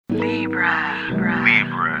Libra.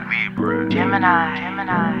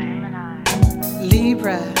 Gemini.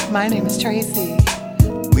 Libra, my name is Tracy.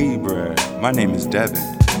 Libra, my name is Devin.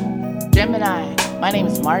 Gemini, my name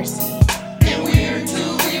is Marcy. And we're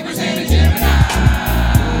two Libras and a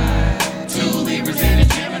Gemini. Two Libras and a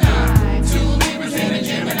Gemini. Two Libras and a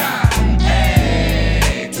Gemini.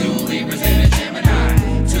 Hey, two Libras and a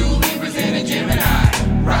Gemini. Two Libras and a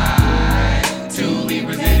Gemini. Right. Two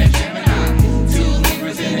Libras and a Gemini. Two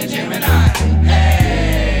Libras and a Gemini.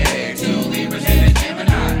 Hey, two Libras and a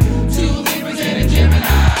Gemini. Two Libras and a Gemini.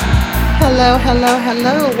 Hello.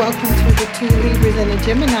 Welcome to the Two Libras and a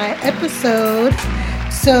Gemini episode.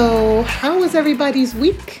 So, how was everybody's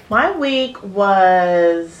week? My week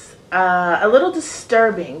was a little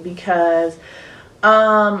disturbing because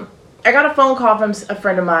I got a phone call from a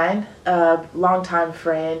friend of mine, a longtime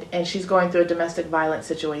friend, and she's going through a domestic violence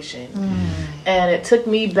situation. And it took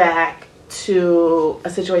me back to a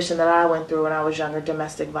situation that I went through when I was younger,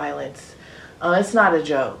 domestic violence. It's not a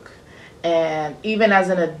joke. And even as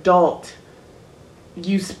an adult,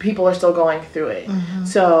 people are still going through it.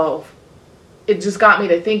 So it just got me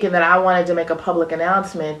to thinking that I wanted to make a public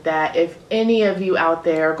announcement that if any of you out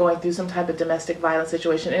there are going through some type of domestic violence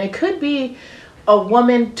situation, and it could be a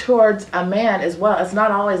woman towards a man as well, it's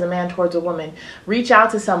not always a man towards a woman, reach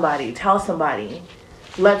out to somebody, tell somebody,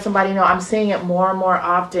 let somebody know. I'm seeing it more and more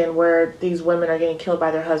often where these women are getting killed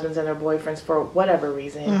by their husbands and their boyfriends for whatever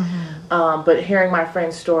reason. But hearing my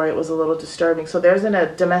friend's story, it was a little disturbing. So there's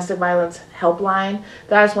a domestic violence helpline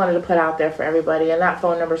that I just wanted to put out there for everybody. And that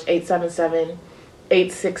phone number is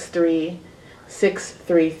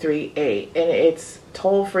 877-863-6338. And it's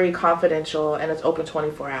toll-free, confidential, and it's open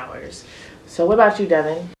 24 hours. So what about you,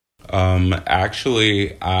 Devin?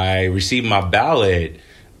 Actually, I received my ballot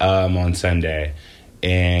on Sunday.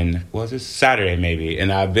 And was it Saturday maybe?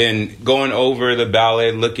 And I've been going over the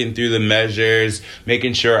ballot, looking through the measures,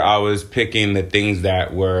 making sure I was picking the things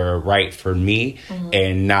that were right for me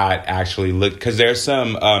and not actually look. Because there's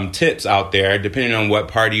some tips out there, depending on what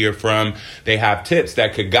party you're from, they have tips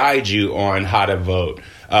that could guide you on how to vote.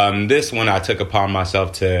 This one, I took upon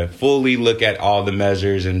myself to fully look at all the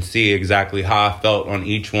measures and see exactly how I felt on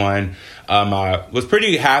each one. I was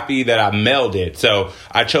pretty happy that I mailed it. So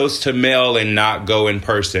I chose to mail and not go in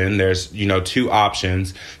person. There's, two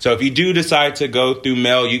options. So if you do decide to go through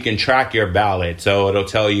mail, you can track your ballot. So it'll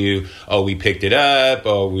tell you, oh, we picked it up.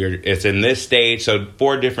 Oh, it's in this stage. So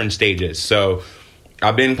 4 different stages. So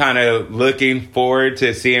I've been kind of looking forward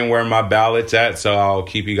to seeing where my ballot's at, so I'll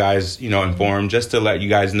keep you guys, informed, just to let you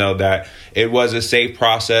guys know that it was a safe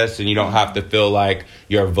process and you don't have to feel like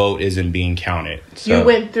your vote isn't being counted. So, you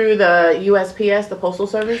went through the USPS, the Postal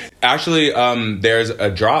Service? Actually, there's a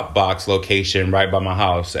drop box location right by my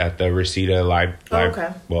house at the Reseda Library. Okay.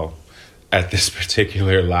 Well, at this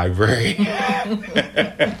particular library.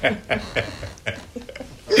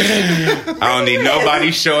 I don't need nobody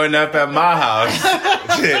showing up at my house.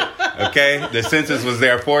 Okay? The census was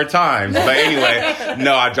there 4 times. But anyway,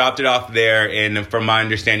 no, I dropped it off there. And from my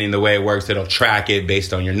understanding, the way it works, it'll track it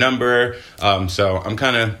based on your number. So I'm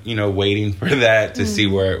kind of, waiting for that to see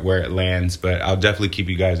where it lands. But I'll definitely keep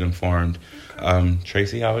you guys informed.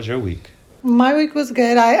 Tracy, how was your week? My week was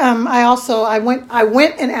good. I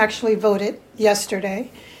went and actually voted yesterday.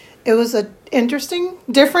 It was a interesting,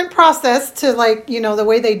 different process to the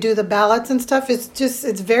way they do the ballots and stuff. It's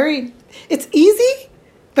easy,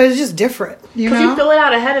 but it's just different. Because you fill it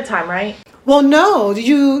out ahead of time, right? Well, no,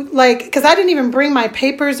 because I didn't even bring my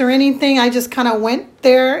papers or anything. I just kind of went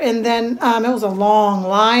there, and then it was a long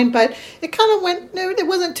line, but it kind of it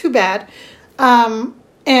wasn't too bad. And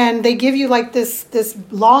they give you this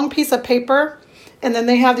long piece of paper, and then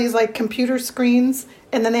they have these computer screens,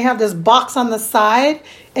 and then they have this box on the side,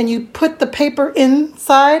 and you put the paper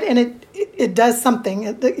inside, and it does something.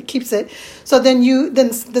 It keeps it. So then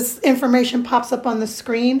this information pops up on the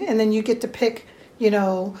screen, and then you get to pick,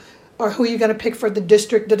 or who you're going to pick for the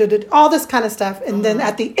district, all this kind of stuff. And then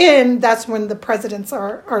at the end, that's when the presidents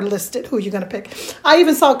are listed, who you're going to pick. I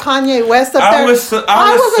even saw Kanye West up there. I was so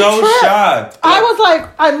shocked. I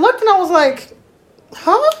looked and I was like,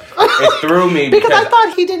 huh? It threw me because I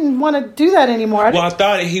thought he didn't want to do that anymore. Well, I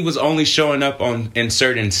thought he was only showing up in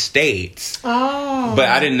certain states. Oh. But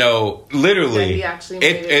I didn't know, literally, he actually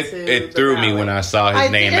made it threw me when I saw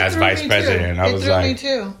his name as vice president. I was like, me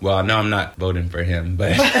too. Well, I know I'm not voting for him,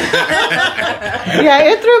 but yeah,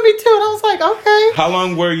 it threw me too. And I was like, okay. How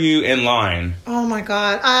long were you in line? Oh my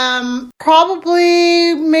God.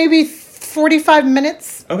 Probably maybe 45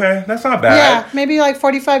 minutes. Okay, that's not bad. Yeah, maybe like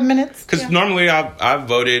 45 minutes. Because normally I've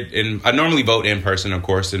voted I normally vote in person, of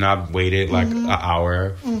course, and I've waited like an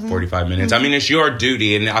hour, 45 minutes. I mean, it's your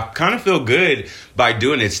duty, and I kind of feel good by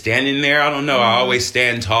doing it, standing there. I don't know. I always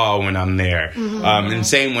stand tall when I'm there. And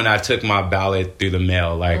same when I took my ballot through the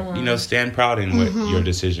mail. Like, stand proud in what your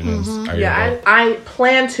decision is. I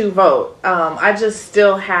plan to vote. I just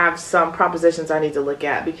still have some propositions I need to look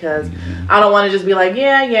at because I don't want to just be like,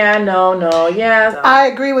 no, yes. I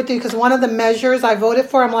agree with you because one of the measures I voted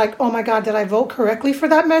for, I'm like, oh my God, did I vote correctly for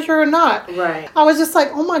that measure or not? Right. I was just like,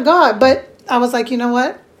 oh my God. But I was like, you know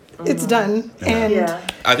what? It's done. And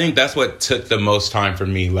I think that's what took the most time for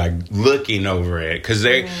me, like looking over it. Because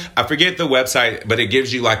I forget the website, but it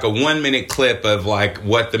gives you like a 1-minute clip of like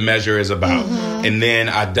what the measure is about. And then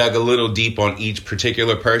I dug a little deep on each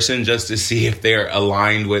particular person just to see if they're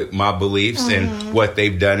aligned with my beliefs and what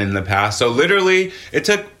they've done in the past. So literally, it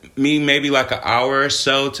took me maybe like an hour or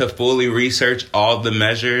so to fully research all the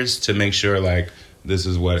measures to make sure like this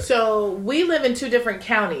is what. So we live in 2 different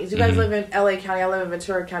counties. You guys live in LA County. I live in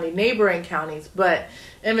Ventura County, neighboring counties. But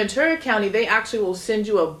in Ventura County, they actually will send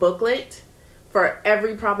you a booklet for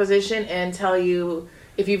every proposition and tell you,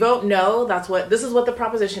 if you vote no, this is what the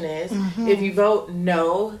proposition is. If you vote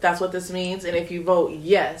no, that's what this means. And if you vote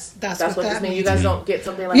yes, that's what this means. You guys don't get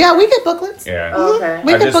something like that? Yeah, we get booklets. Yeah. Okay.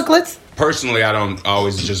 We get booklets. Personally, I don't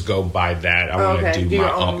always just go by that. I want to do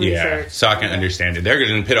my own research. So I can understand it. They're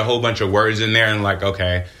going to put a whole bunch of words in there and like,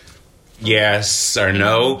 okay, yes or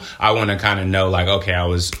no. I want to kind of know like, okay, I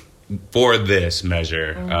was for this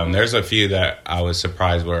measure. There's a few that I was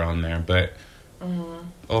surprised were on there, but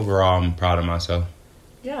overall, I'm proud of myself.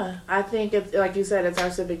 Yeah, I think it's like you said, it's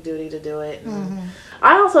our civic duty to do it.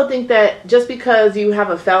 I also think that just because you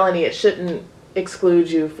have a felony, it shouldn't exclude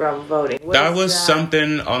you from voting. That was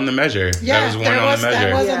something on the measure. Yeah, that was one on the measure.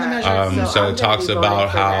 That was on the measure. So it talks about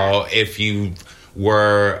how if you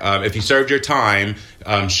served your time,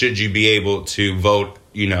 should you be able to vote,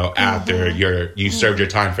 after you served your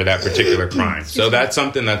time for that particular crime. So that's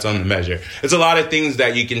something that's on the measure. It's a lot of things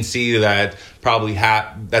that you can see that probably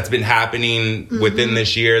that's been happening within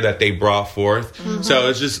this year that they brought forth. So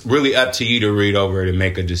it's just really up to you to read over it and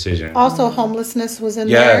make a decision. Also, homelessness was in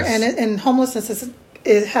there, and homelessness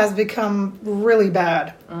it has become really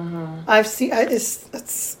bad. I've seen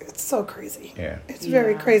it's so crazy. Yeah, it's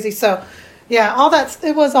very crazy. So. Yeah,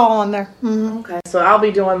 it was all on there. Okay, so I'll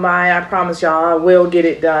be doing mine. I promise y'all I will get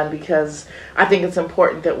it done because I think it's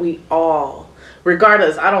important that we all,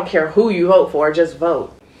 regardless, I don't care who you vote for, just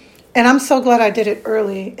vote. And I'm so glad I did it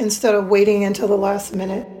early instead of waiting until the last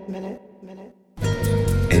minute.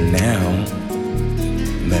 And now,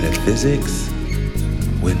 Metaphysics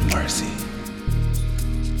with Marcy.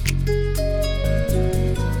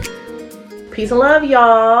 Peace and love,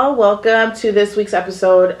 y'all. Welcome to this week's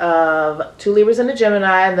episode of 2 Libras and a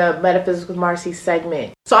Gemini and the Metaphysics with Marcy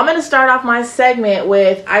segment. So I'm going to start off my segment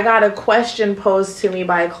with, I got a question posed to me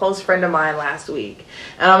by a close friend of mine last week.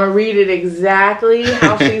 And I'm going to read it exactly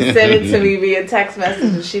how she sent it to me via text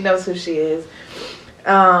message, and she knows who she is.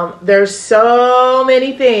 There's so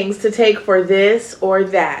many things to take for this or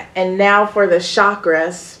that. And now for the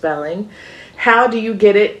chakra spelling. How do you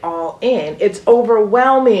get it all in? It's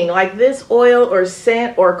overwhelming. Like this oil or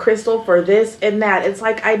scent or crystal for this and that. It's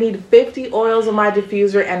like I need 50 oils in my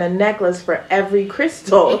diffuser and a necklace for every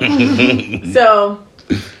crystal. So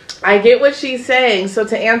I get what she's saying. So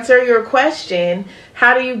to answer your question,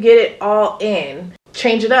 how do you get it all in?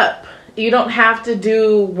 Change it up. You don't have to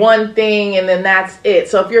do one thing and then that's it.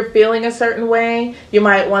 So if you're feeling a certain way, you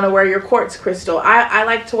might want to wear your quartz crystal. I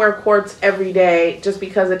like to wear quartz every day just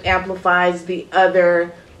because it amplifies the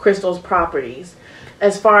other crystal's properties.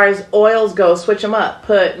 As far as oils go, switch them up.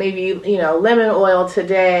 Put maybe, lemon oil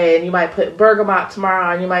today, and you might put bergamot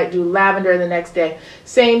tomorrow, and you might do lavender the next day.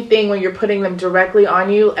 Same thing when you're putting them directly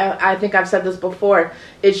on you. I think I've said this before.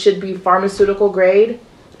 It should be pharmaceutical grade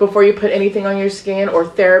before you put anything on your skin, or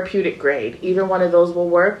therapeutic grade. Either one of those will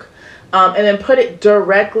work. And then put it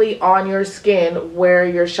directly on your skin where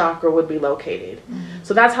your chakra would be located.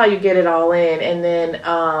 So that's how you get it all in. And then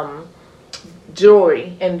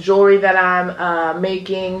jewelry that I'm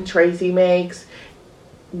making, Tracy makes,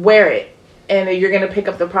 wear it. And you're going to pick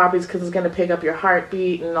up the properties because it's going to pick up your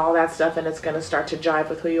heartbeat and all that stuff, and it's going to start to jive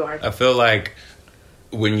with who you are. I feel like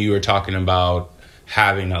when you were talking about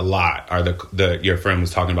having a lot, or your friend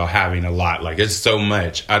was talking about having a lot, like it's so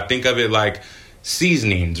much. I think of it like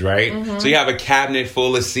seasonings, right? So you have a cabinet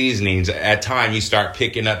full of seasonings. At time you start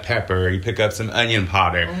picking up pepper, you pick up some onion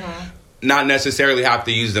powder. not necessarily have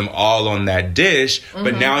to use them all on that dish,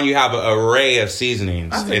 but now you have an array of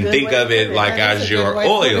seasonings. And think of it like as your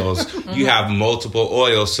oils. You have multiple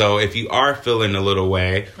oils. So if you are feeling a little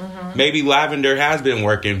way, maybe lavender has been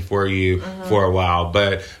working for you for a while,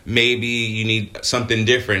 but maybe you need something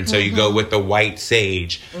different. So you go with the white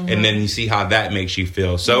sage, and then you see how that makes you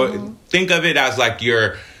feel. So think of it as like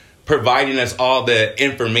you're providing us all the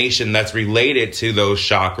information that's related to those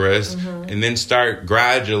chakras, and then start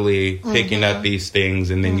gradually picking up these things,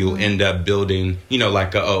 and then you'll end up building,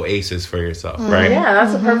 like an oasis for yourself, right? Yeah,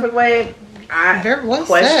 that's a perfect way. Well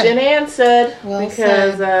Question said. answered. Well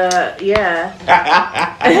because,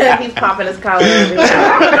 he's popping his collar over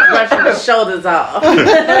here, brushing his shoulders off.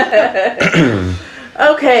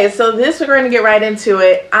 Okay, so we're going to get right into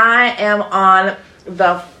it. I am on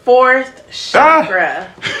the 4th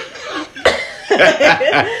chakra.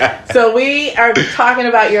 So we are talking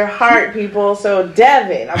about your heart, people. So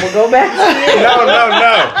Devin, I'm gonna go back to you.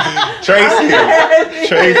 No. Tracy.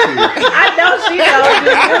 I know she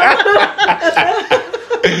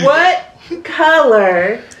knows. What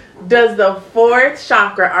color does the 4th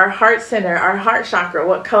chakra, our heart center, our heart chakra,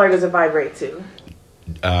 what color does it vibrate to?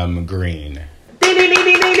 Green. Ding, ding, ding,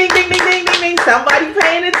 ding, ding, ding, ding, ding, ding, ding. Somebody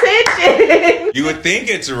paying attention. You would think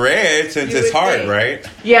it's red since it's heart, right?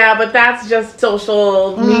 Yeah, but that's just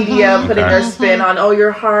social media putting their spin on,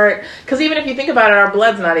 your heart. Because even if you think about it, our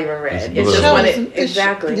blood's not even red. It's just when it,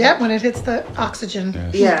 exactly. Yeah, when it hits the oxygen.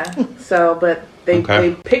 Yes. Yeah. So, but they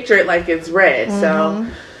picture it like it's red. So,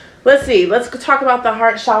 let's see. Let's talk about the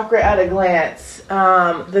heart chakra at a glance.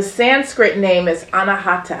 The Sanskrit name is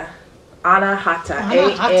Anahata. Anahata.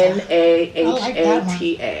 Anahata.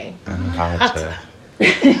 Anahata.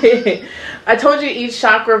 I told you each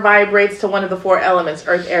chakra vibrates to one of the 4 elements: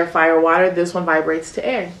 earth, air, fire, water. This one vibrates to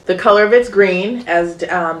air. The color of it's green, as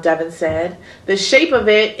Devin said. The shape of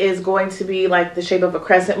it is going to be like the shape of a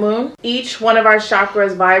crescent moon. Each one of our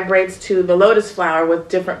chakras vibrates to the lotus flower with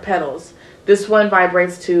different petals. This one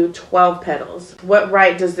vibrates to 12 petals. What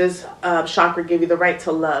right does this chakra give you? The right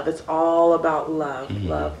to love. It's all about love,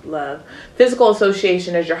 love. Physical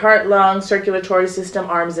association is your heart, lungs, circulatory system,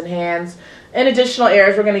 arms and hands. In additional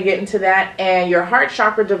areas, we're going to get into that. And your heart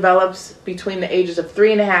chakra develops between the ages of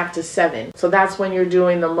 3.5 to 7. So that's when you're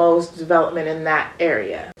doing the most development in that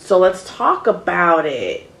area. So let's talk about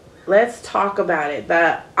it.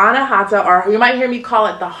 The Anahata, or you might hear me call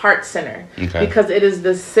it the heart center, because it is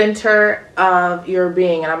the center of your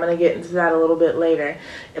being. And I'm going to get into that a little bit later.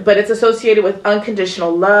 But it's associated with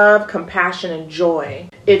unconditional love, compassion, and joy.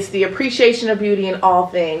 It's the appreciation of beauty in all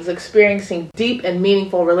things, experiencing deep and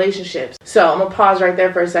meaningful relationships. So I'm going to pause right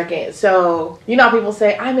there for a second. So, how people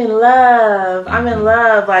say, I'm in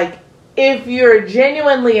love. Like, if you're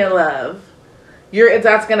genuinely in love,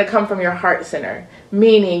 that's going to come from your heart center.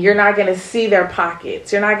 Meaning you're not going to see their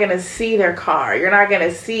pockets. You're not going to see their car. You're not going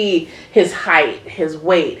to see his height, his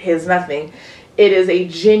weight, his nothing. It is a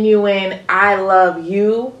genuine, I love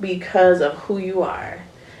you because of who you are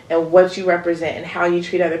and what you represent and how you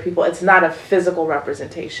treat other people. It's not a physical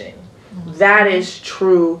representation. That is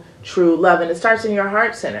true love. And it starts in your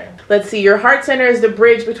heart center. Let's see. Your heart center is the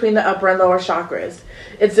bridge between the upper and lower chakras.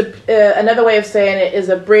 It's another way of saying it is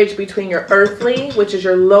a bridge between your earthly, which is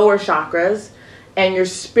your lower chakras, and your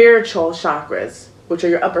spiritual chakras, which are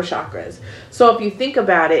your upper chakras. So if you think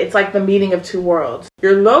about it, it's like the meeting of 2 worlds.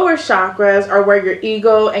 Your lower chakras are where your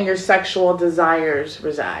ego and your sexual desires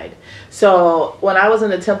reside. So when I was in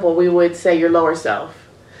the temple, we would say your lower self.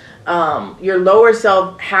 Your lower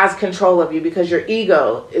self has control of you because your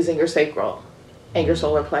ego is in your sacral and your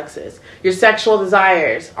solar plexus. Your sexual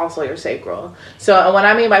desires, also your sacral. So when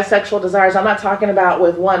I mean by sexual desires, I'm not talking about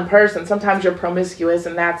with one person. Sometimes you're promiscuous,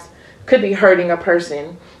 and that's could be hurting a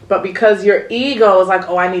person. But because your ego is like,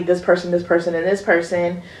 I need this person, and this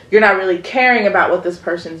person, you're not really caring about what this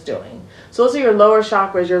person's doing. So those are your lower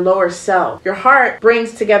chakras, your lower self. Your heart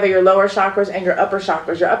brings together your lower chakras and your upper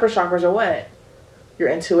chakras. Your upper chakras are what? Your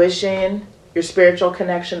intuition, your spiritual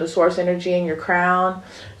connection to source energy in your crown,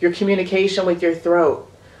 your communication with your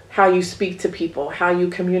throat, how you speak to people, how you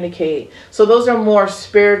communicate. So those are more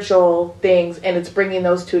spiritual things, and it's bringing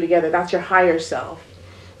those 2 together. That's your higher self.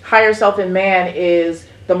 Higher self in man is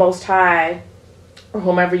the Most High, or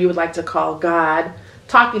whomever you would like to call God,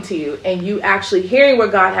 talking to you, and you actually hearing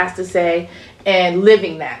what God has to say and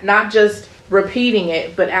living that. Not just repeating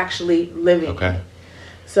it, but actually living it.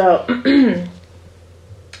 So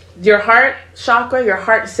your heart chakra, your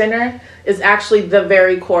heart center, is actually the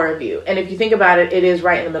very core of you. And if you think about it, it is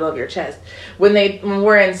right in the middle of your chest. When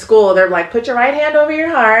we're in school, they're like, put your right hand over your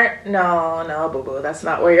heart. No, boo-boo, that's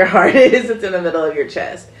not where your heart is. It's in the middle of your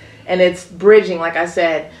chest. And it's bridging, like I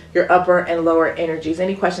said, your upper and lower energies.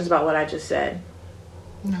 Any questions about what I just said?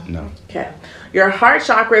 No. Okay. Your heart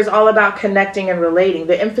chakra is all about connecting and relating.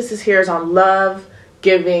 The emphasis here is on love,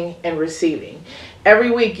 giving, and receiving.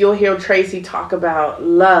 Every week you'll hear Tracy talk about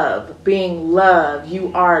love, being love.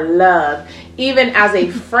 You are love. Even as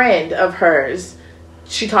a friend of hers,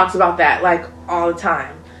 she talks about that like all the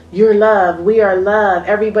time. You're love. We are love.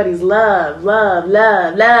 Everybody's love. Love,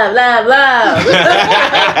 love, love, love, love.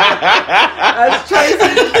 That's Tracy.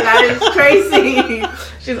 That is Tracy.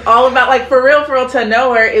 She's all about, like, for real, to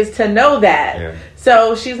know her is to know that. Yeah.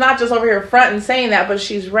 So she's not just over here front and saying that, but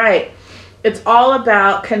she's right. It's all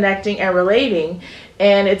about connecting and relating.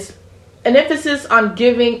 And it's an emphasis on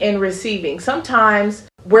giving and receiving. Sometimes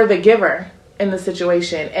we're the giver in the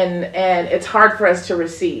situation, and it's hard for us to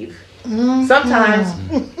receive. Mm-hmm.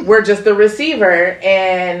 Sometimes we're just the receiver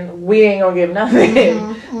and we ain't gonna give nothing.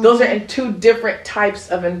 Mm-hmm. Those are in two different types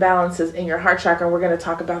of imbalances in your heart chakra, and we're going to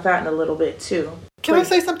talk about that in a little bit too. Can I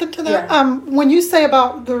say something to that? Yeah. When you say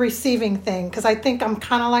about the receiving thing, because I think I'm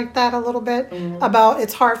kind of like that a little bit, about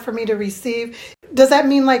it's hard for me to receive. Does that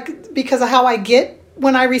mean like because of how I get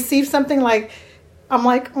when I receive something, like I'm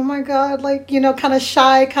like, oh my God, like, you know, kind of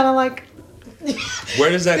shy, kind of like. Where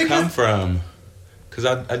does that come from? Because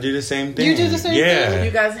I do the same thing. You do the same thing?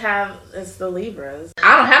 You guys have, it's the Libras.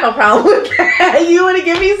 I don't have no problem with that. You want to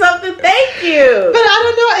give me something? Thank you. But I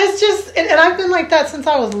don't know. It's just, and I've been like that since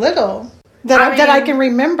I was little. That I can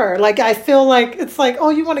remember. Like, I feel like, it's like,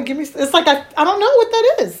 oh, you want to give me, it's like, I don't know what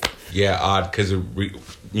that is. Yeah, odd, because,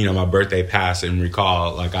 you know, my birthday passed and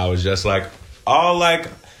recall, like, I was just like, all like,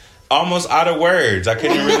 almost out of words. I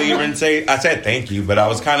couldn't really even say, I said thank you, but I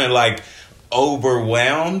was kind of like,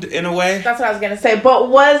 overwhelmed in a way. That's what I was gonna say. But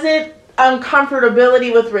was it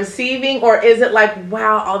uncomfortability with receiving, or is it like,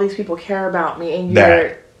 wow, all these people care about me, and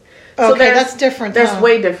you're so okay, that's different. That's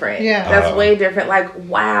way different. Yeah, that's way different. Like,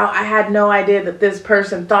 wow, I had no idea that this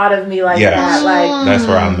person thought of me like that. Like, that's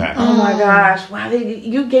where I'm at. Oh my gosh, wow,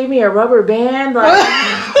 you gave me a rubber band. Like,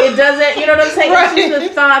 it doesn't. You know what I'm saying? Right. It's just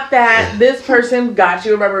the thought that this person got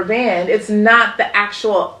you a rubber band. It's not the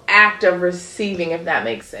actual act of receiving, if that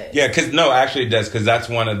makes sense. Yeah, because no, actually it does, because that's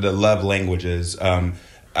one of the love languages.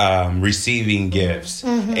 Receiving gifts,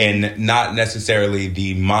 and not necessarily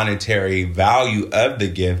the monetary value of the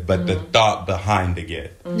gift, but the thought behind the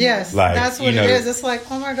gift. Yes, like, that's what it is. It's like,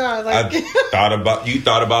 oh my God, like you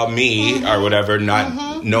thought about me or whatever,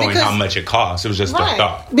 not knowing how much it costs. It was just a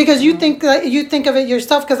thought. Because you think of it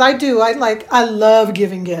yourself. Because I do. I love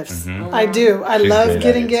giving gifts. I do. I love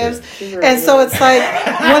getting gifts, and so it's like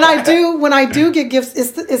when I do get gifts,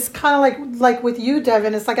 it's kind of like with you,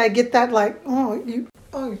 Devin. It's like I get that like,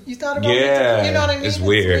 you thought about it? You know what I mean? It's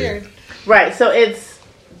weird. Right. So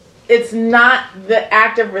it's not the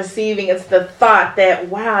act of receiving. It's the thought that,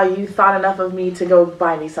 wow, you thought enough of me to go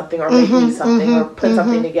buy me something or make me something or put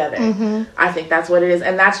something together. I think that's what it is.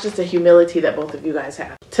 And that's just a humility that both of you guys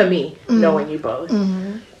have. To me, knowing you both.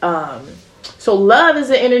 So love is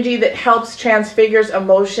the energy that helps transfigures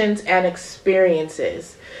emotions and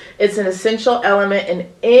experiences. It's an essential element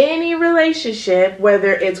in any relationship,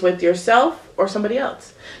 whether it's with yourself or somebody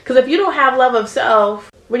else. Because if you don't have love of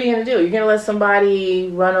self, what are you going to do? You're going to let somebody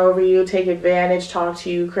run over you, take advantage, talk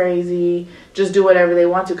to you crazy, just do whatever they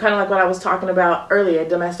want to. Kind of like what I was talking about earlier,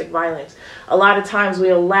 domestic violence. A lot of times we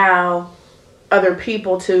allow other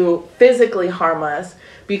people to physically harm us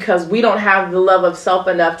because we don't have the love of self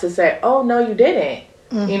enough to say, oh, no, you didn't.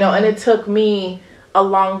 You know, and it took me a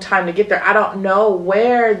long time to get there. I don't know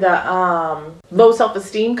where the low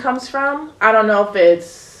self-esteem comes from. I don't know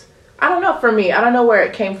for me. I don't know where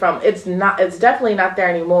it came from. It's definitely not there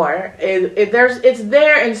anymore. It's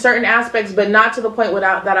there in certain aspects, but not to the point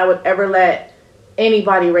that I would ever let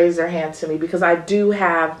anybody raise their hand to me, because I do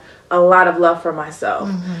have a lot of love for myself.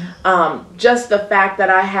 Just the fact that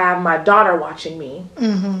I have my daughter watching me,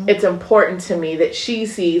 it's important to me that she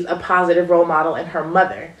sees a positive role model in her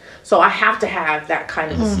mother. So I have to have that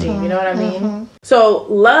kind of esteem. You know what I mean? So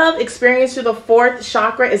love experienced through the fourth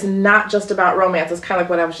chakra is not just about romance. It's kind of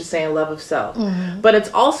like what I was just saying, love of self. But it's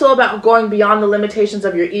also about going beyond the limitations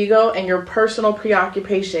of your ego and your personal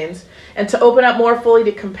preoccupations, and to open up more fully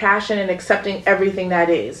to compassion and accepting everything that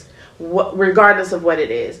is, regardless of what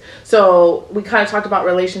it is. So we kind of talked about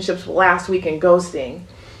relationships last week and ghosting.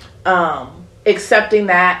 Accepting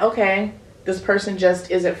that, okay, this person just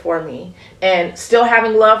isn't for me, and still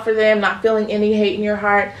having love for them, not feeling any hate in your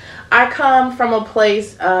heart. I come from a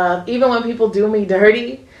place of, even when people do me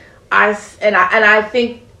dirty, I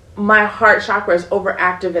think my heart chakra is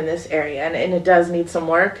overactive in this area, and it does need some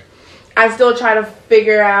work. I still try to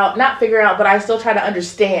but I still try to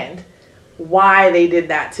understand why they did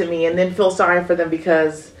that to me, and then feel sorry for them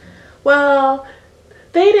because, well,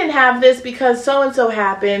 they didn't have this because so-and-so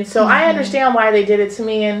happened, so I understand why they did it to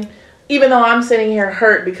me, and even though I'm sitting here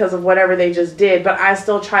hurt because of whatever they just did, but I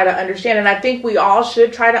still try to understand, and I think we all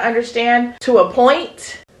should try to understand to a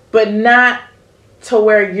point, but not to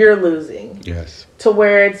where you're losing. Yes. To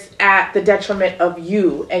where it's at the detriment of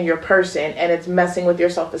you and your person, and it's messing with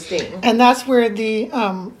your self-esteem. And that's where the,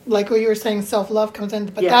 like what you were saying, self-love comes in.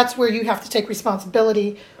 But that's where you have to take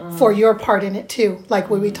responsibility for your part in it too.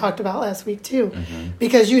 Like what we talked about last week too.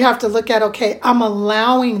 Because you have to look at, okay, I'm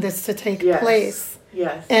allowing this to take place.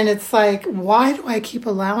 Yes. And it's like, why do I keep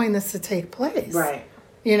allowing this to take place? Right.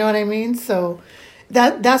 You know what I mean? So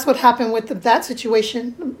that's what happened with that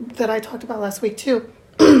situation that I talked about last week too.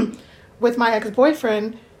 With my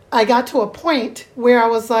ex-boyfriend, I got to a point where I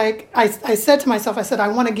was like, I said to myself, I said, I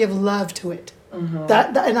want to give love to it.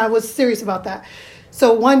 That, and I was serious about that.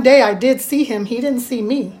 So one day I did see him. He didn't see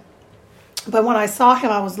me. But when I saw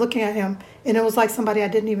him, I was looking at him, and it was like somebody I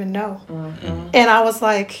didn't even know. And I was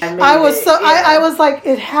like, I was like,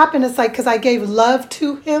 it happened. It's like, because I gave love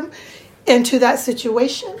to him and to that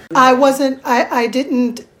situation. I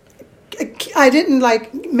didn't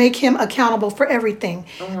like make him accountable for everything.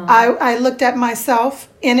 I looked at myself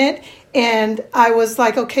in it, and I was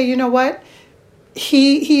like, okay, you know what?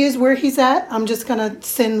 He is where he's at. I'm just gonna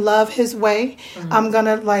send love his way. I'm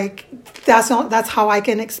gonna that's how I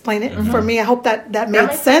can explain it for me. I hope that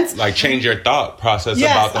made sense. Like change your thought process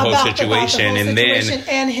about the whole situation, and then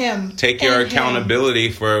and him take your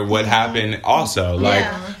accountability for what happened. Also, like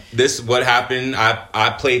this, what happened.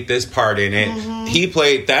 I played this part in it. He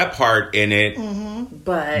played that part in it.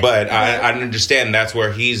 But I understand that's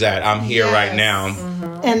where he's at. I'm here right now.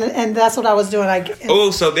 And that's what I was doing.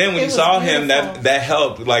 So then when you saw him, that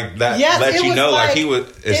helped, like that let you know like he was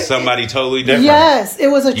somebody totally different. Yes, it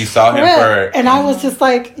was you saw him for, and I was just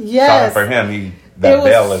like, yes. Saw him for him. That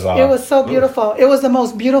veil is off. It was so beautiful. It was the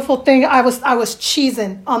most beautiful thing. I was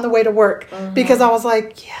cheesing on the way to work because I was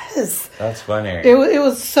like, yes. That's funny. It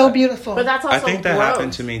was so beautiful. But that's also I think that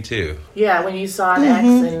happened to me too. Yeah, when you saw an ex.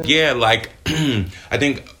 And yeah, like I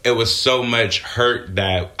think it was so much hurt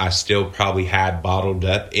that I still probably had bottled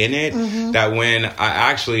up in it that when I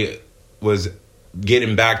actually was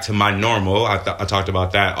getting back to my normal, I talked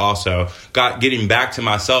about that also, getting back to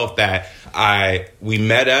myself, that we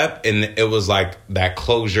met up and it was like that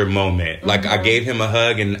closure moment. Like I gave him a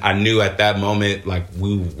hug and I knew at that moment like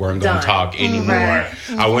we weren't going to talk anymore.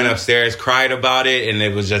 I went upstairs, cried about it, and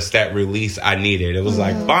it was just that release I needed. It was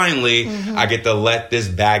like finally I get to let this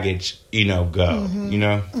baggage, go.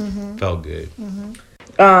 Felt good.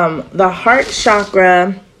 The heart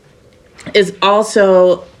chakra is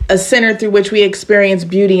also a center through which we experience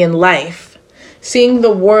beauty in life. Seeing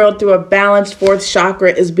the world through a balanced fourth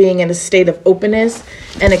chakra is being in a state of openness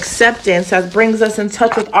and acceptance that brings us in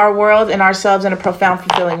touch with our world and ourselves in a profound,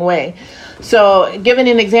 fulfilling way. So giving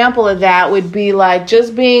an example of that would be like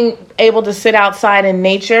just being able to sit outside in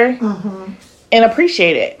nature and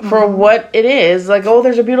appreciate it for what it is. Like, oh,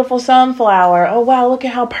 there's a beautiful sunflower. Oh, wow, look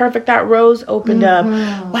at how perfect that rose opened up.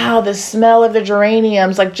 Wow, the smell of the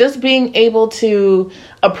geraniums. Like just being able to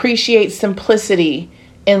appreciate simplicity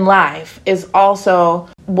in life is also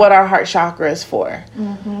what our heart chakra is for.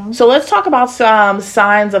 So let's talk about some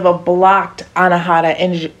signs of a blocked anahata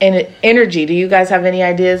energy. Do you guys have any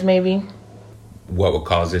ideas maybe? What would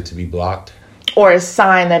cause it to be blocked? Or a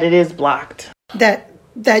sign that it is blocked? That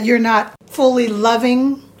you're not fully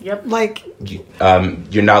loving. Yep. Like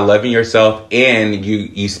you're not loving yourself, and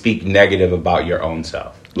you speak negative about your own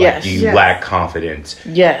self. Like you lack confidence.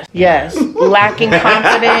 Yes. Lacking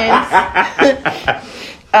confidence.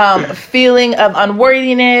 Feeling of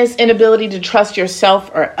unworthiness, inability to trust yourself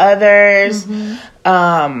or others,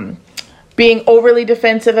 being overly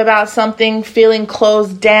defensive about something, feeling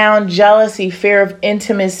closed down, jealousy, fear of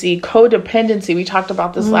intimacy, codependency. We talked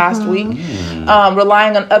about this last week.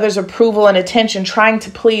 Relying on others' approval and attention, trying to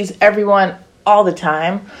please everyone all the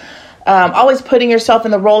time. Always putting yourself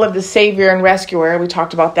in the role of the savior and rescuer. We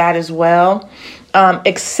talked about that as well.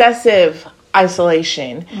 Excessive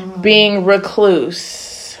isolation, being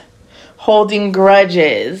recluse, holding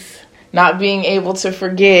grudges, not being able to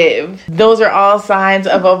forgive. Those are all signs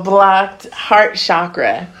of a blocked heart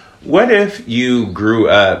chakra. What if you grew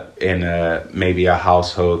up in maybe a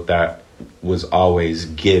household that was always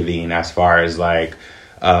giving, as far as like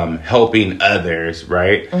helping others,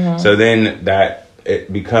 right? So then that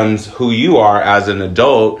it becomes who you are as an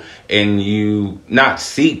adult, and you not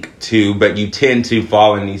seek to, but you tend to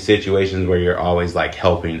fall in these situations where you're always like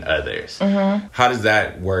helping others. How does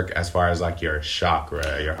that work as far as like your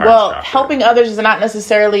chakra, your heart chakra? Helping others is not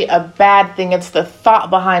necessarily a bad thing. It's the thought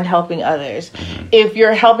behind helping others. If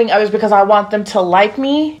you're helping others because I want them to like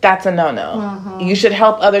me, that's a no-no. You should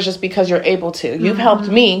help others just because you're able to. You've helped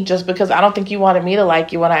me just because I don't think you wanted me to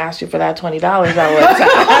like you when I asked you for that $20 on WhatsApp.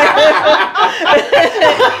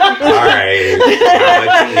 All right.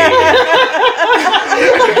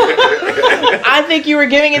 I think you were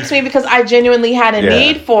giving it to me because I genuinely had a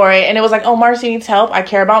need for it. And it was like, oh, Marcy needs help. I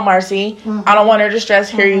care about Marcy. I don't want her to stress.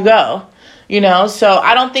 Here you go. You know, so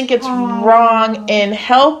I don't think it's wrong in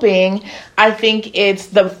helping. I think it's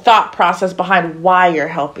the thought process behind why you're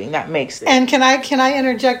helping that makes it. And can I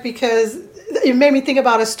interject, because it made me think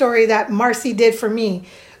about a story that Marcy did for me.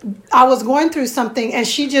 I was going through something and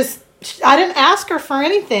I didn't ask her for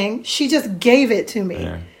anything. She just gave it to me.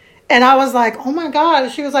 Yeah. And I was like, oh my God.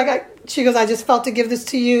 She was like, I just felt to give this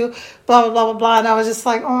to you, blah, blah, blah, blah, blah. And I was just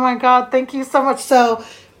like, oh my God, thank you so much. So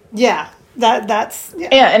yeah, that's.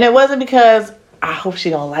 Yeah, and it wasn't because I hope she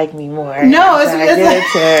don't like me more. No, it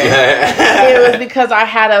was because I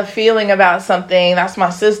had a feeling about something. That's my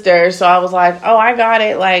sister. So I was like, oh, I got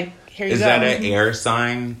it. Like, here you go. Is that an air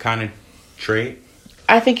sign kind of trait?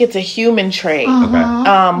 I think it's a human trait. Okay.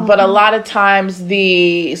 But a lot of times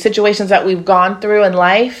the situations that we've gone through in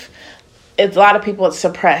life, it's a lot of people, it's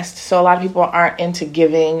suppressed. So a lot of people aren't into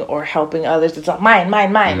giving or helping others. It's like mine.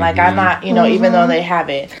 Like I'm not, even though they have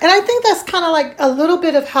it. And I think that's kind of like a little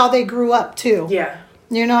bit of how they grew up too. Yeah.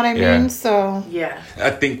 You know what I mean? Yeah. So yeah. I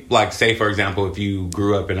think, like, say for example, if you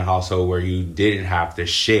grew up in a household where you didn't have to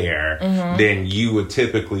share, then you would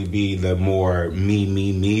typically be the more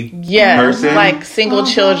me person. Like single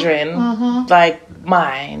children, like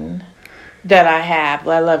mine that I have.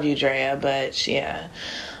 I love you, Drea, but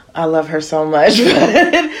I love her so much.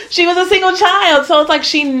 But she was a single child, so it's like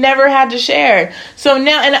she never had to share. So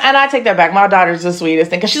now, and I take that back. My daughter's the sweetest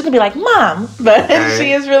thing because she's gonna be like, Mom, but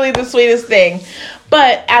she is really the sweetest thing.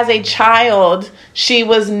 But as a child, she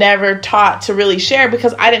was never taught to really share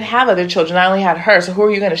because I didn't have other children. I only had her. So who are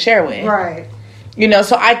you going to share with? Right.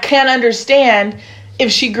 So I can't understand if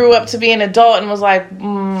she grew up to be an adult and was like,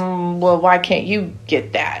 well, why can't you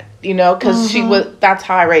get that? Because that's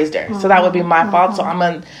how I raised her. So that would be my fault. So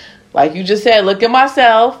I'm like you just said, look at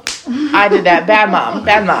myself. I did that. Bad mom.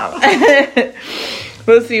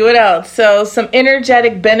 Let's see what else. So some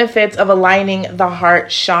energetic benefits of aligning the heart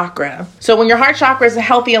chakra. So when your heart chakra is in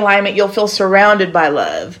healthy alignment, you'll feel surrounded by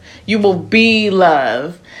love. You will be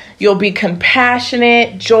love. You'll be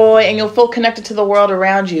compassionate, joy, and you'll feel connected to the world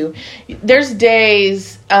around you. There's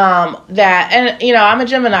days I'm a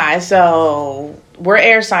Gemini, so we're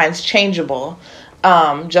air signs, changeable,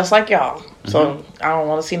 just like y'all. So I don't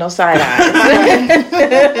want to see no side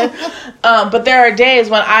eyes. But there are days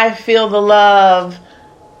when I feel the love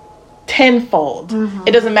tenfold.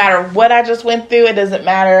 It doesn't matter what I just went through. It doesn't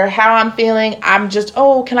matter how I'm feeling. I'm just,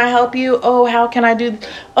 can I help you? Oh, how can I do?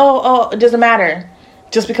 It doesn't matter.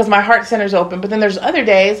 Just because my heart center's open. But then there's other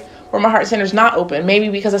days where my heart center's not open. Maybe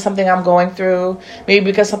because of something I'm going through. Maybe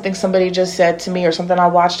because something somebody just said to me or something I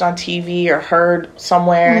watched on TV or heard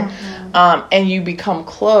somewhere. And you become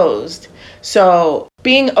closed. So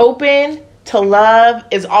being open to love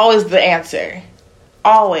is always the answer.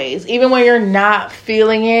 Always. Even when you're not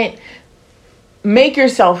feeling it, make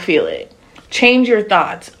yourself feel it. Change your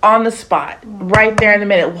thoughts on the spot, right there in the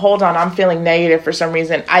minute. Hold on, I'm feeling negative for some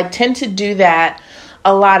reason. I tend to do that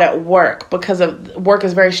a lot at work because work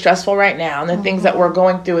is very stressful right now. And the things that we're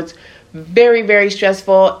going through, it's very, very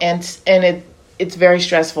stressful and it's very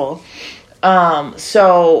stressful.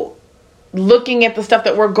 So looking at the stuff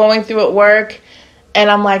that we're going through at work, and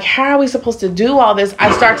I'm like, how are we supposed to do all this?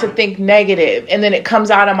 I start to think negative, and then it comes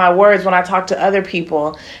out of my words when I talk to other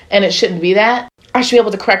people, and it shouldn't be that. I should be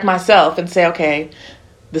able to correct myself and say, okay,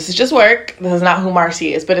 this is just work. This is not who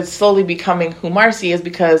Marcy is, but it's slowly becoming who Marcy is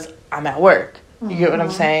because I'm at work. You get what I'm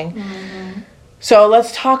saying? So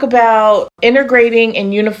let's talk about integrating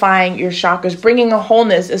and unifying your chakras. Bringing a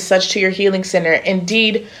wholeness as such to your healing center.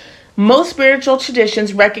 Indeed, most spiritual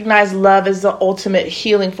traditions recognize love as the ultimate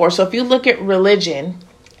healing force. So if you look at religion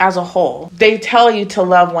as a whole, they tell you to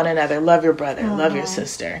love one another, love your brother, love your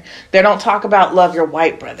sister. They don't talk about love your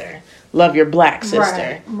white brother, love your black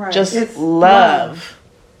sister. Right. Just it's love.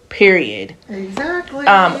 Period.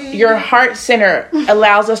 Exactly. Your heart center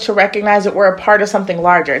allows us to recognize that we're a part of something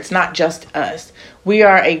larger. It's not just us. We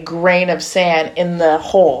are a grain of sand in the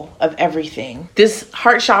whole of everything. This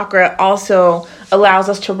heart chakra also allows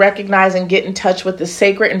us to recognize and get in touch with the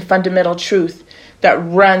sacred and fundamental truth that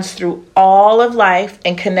runs through all of life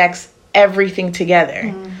and connects everything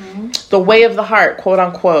together. The way of the heart, quote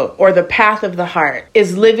unquote, or the path of the heart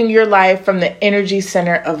is living your life from the energy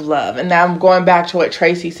center of love. And now I'm going back to what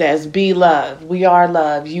Tracy says, be love. We are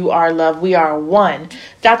love. You are love. We are one.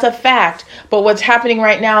 That's a fact. But what's happening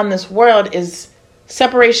right now in this world is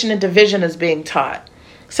separation and division is being taught.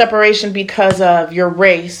 Separation because of your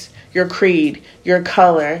race, your creed, your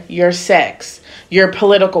color, your sex, your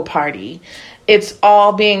political party. It's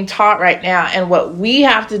all being taught right now. And what we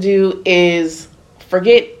have to do is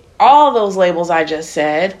forget all those labels I just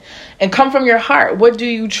said and come from your heart. What do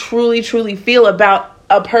you truly, truly feel about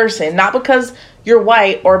a person? Not because you're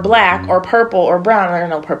white or black or purple or brown. There are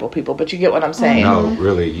no purple people, but you get what I'm saying. No,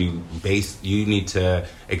 really, you need to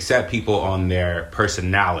accept people on their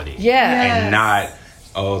personality. Yeah. And not,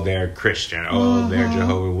 oh, they're Christian. Oh, they're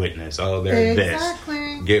Jehovah's Witness. Oh, they're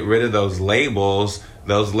this. Get rid of those labels.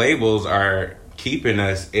 Those labels are keeping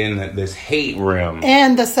us in this hate realm.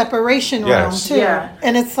 And the separation realm, too. Yeah.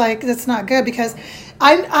 And it's like, it's not good because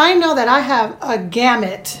I know that I have a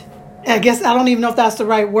gamut, I guess, I don't even know if that's the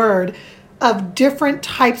right word, of different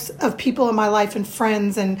types of people in my life and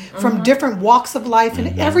friends and from different walks of life.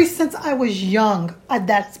 And ever since I was young,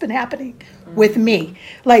 that's been happening with me.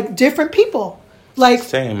 Like, different people. Like,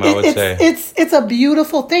 Same, I would say. It's a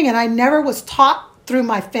beautiful thing. And I never was taught through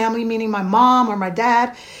my family, meaning my mom or my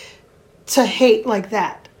dad, to hate like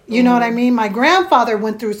that. You know what I mean? My grandfather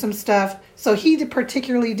went through some stuff, so he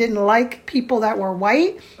particularly didn't like people that were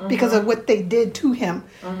white because of what they did to him.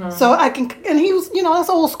 So I can, and he was, that's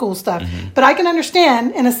old school stuff. But I can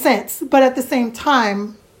understand in a sense. But at the same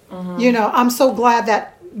time, I'm so glad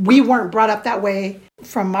that we weren't brought up that way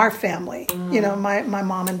from our family. My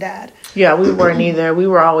mom and dad. Yeah, we weren't either. We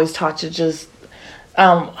were always taught to just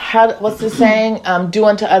what's the saying? Do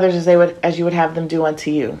unto others as you would have them do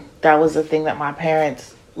unto you. That was the thing that my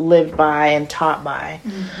parents lived by and taught by.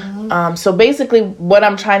 So basically what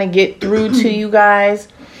I'm trying to get through to you guys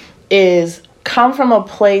is come from a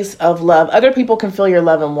place of love. Other people can feel your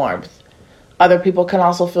love and warmth. Other people can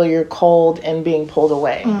also feel your cold and being pulled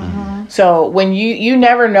away. So when you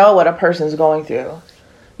never know what a person's going through.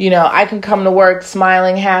 I can come to work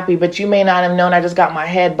smiling, happy, but you may not have known I just got my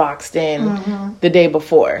head boxed in the day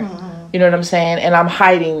before. You know what I'm saying? And I'm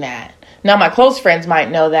hiding that. Now, my close friends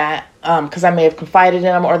might know that because I may have confided in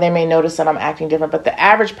them or they may notice that I'm acting different. But the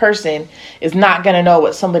average person is not going to know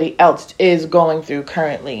what somebody else is going through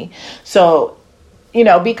currently. So,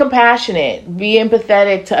 be compassionate, be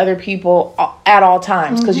empathetic to other people at all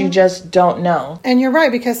times because you just don't know. And you're right,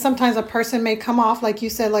 because sometimes a person may come off, like you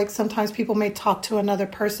said, like sometimes people may talk to another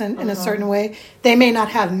person in a certain way. They may not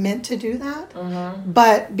have meant to do that,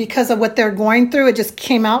 but because of what they're going through, it just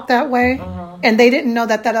came out that way. And they didn't know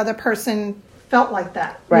that other person felt like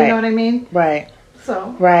that. Right. You know what I mean? Right.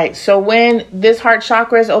 So So when this heart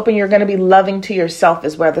chakra is open, you're going to be loving to yourself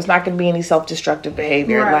as well. There's not going to be any self-destructive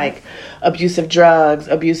behavior like abusive drugs,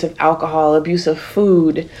 abusive alcohol, abusive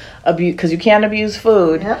food, because you can't abuse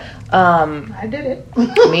food. Yep. I did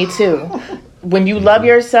it. Me too. When you love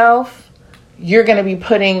yourself, you're going to be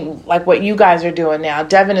putting like what you guys are doing now.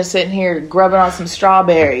 Devin is sitting here grubbing on some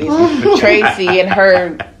strawberries. Tracy and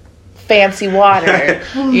her fancy water.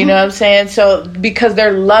 You know what I'm saying? So because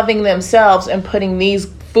they're loving themselves and putting these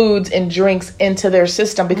foods and drinks into their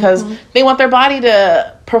system because they want their body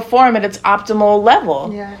to perform at its optimal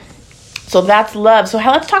level. Yes. So that's love. So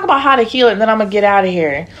let's talk about how to heal it, and then I'm going to get out of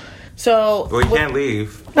here. So Well, you can't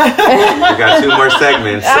leave. We got 2 more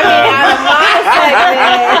segments. That's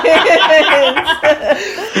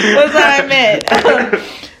what I meant.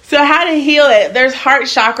 So how to heal it. There's heart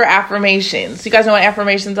chakra affirmations. You guys know what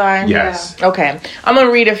affirmations are? Yes. Okay. I'm going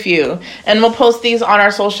to read a few. And we'll post these on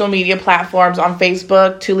our social media platforms on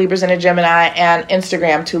Facebook, 2 Libras and a Gemini, and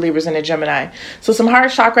Instagram, 2 Libras and a Gemini. So some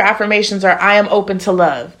heart chakra affirmations are, I am open to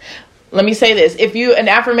love. Let me say this. If an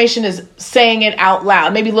affirmation is saying it out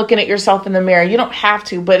loud, maybe looking at yourself in the mirror, you don't have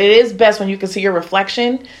to, but it is best when you can see your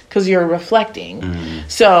reflection because you're reflecting.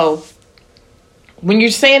 So when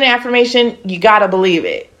you're saying an affirmation, you got to believe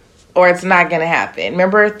it or it's not going to happen.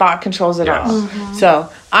 Remember, thought controls it all. So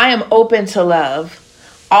I am open to love.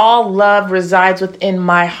 All love resides within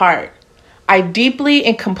my heart. I deeply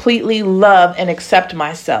and completely love and accept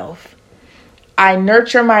myself. I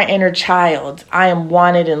nurture my inner child. I am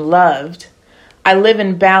wanted and loved. I live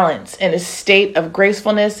in balance in a state of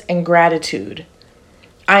gracefulness and gratitude.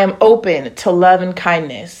 I am open to love and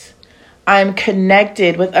kindness. I am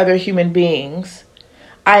connected with other human beings.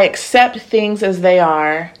 I accept things as they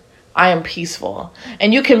are. I am peaceful.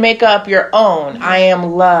 And you can make up your own. I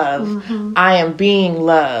am love. I am being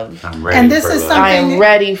love. I'm ready And this for is love. something. I am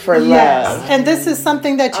ready for Yes. love. And this is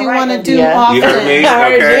something that you All right, want to do India. often. You heard me? I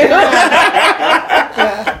heard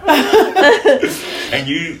Okay. And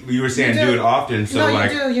you were saying do it often, so No,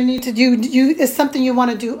 like you do. You need to do. It's something you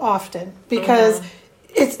want to do often because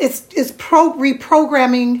it's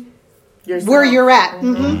reprogramming Yourself. where you're at.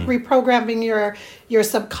 Reprogramming your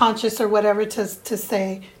subconscious or whatever to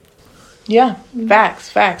say. Yeah,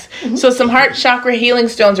 facts. So some heart chakra healing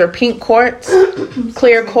stones are pink quartz,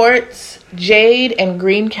 clear quartz, jade, and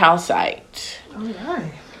green calcite. All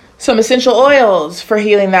right. Some essential oils for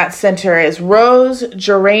healing that center is rose,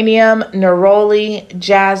 geranium, neroli,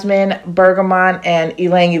 jasmine, bergamot, and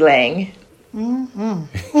ylang ylang. I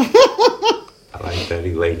like that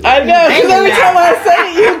lady. I know, because every time I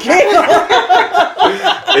say it, you giggle.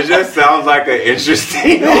 It just sounds like an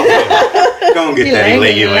interesting. Go and get that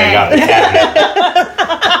lady laying out the cabinet.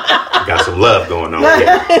 Got some love going on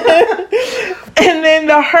here. And then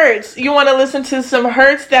the hertz. You want to listen to some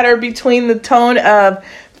hertz that are between the tone of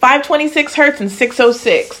 526 hertz and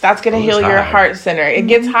 606. That's going to heal your heart center. It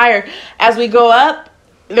gets higher. As we go up,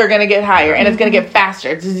 they're going to get higher. And it's going to get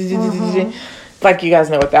faster. Like you guys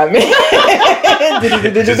know what that means.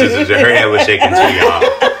 Her head was shaking too, y'all.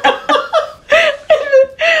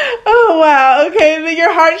 Oh, wow. Okay. Then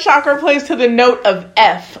your heart chakra plays to the note of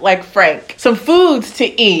F, like Frank. Some foods to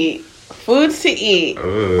eat. My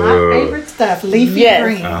favorite stuff, leafy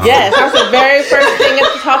green. Yes, that's the very first thing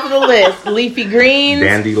at the top of the list. Leafy greens.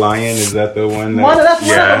 Dandelion, is that the one? That's one of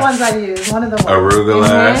the ones I use. One of the ones.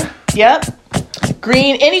 Arugula. Yep.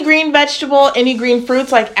 Any green vegetable, any green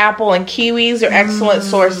fruits like apple and kiwis are excellent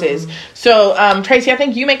sources. So, Tracy, I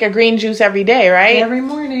think you make a green juice every day, right? Every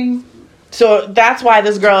morning. So that's why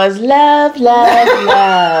this girl is love.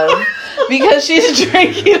 Because she's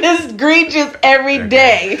drinking this green juice every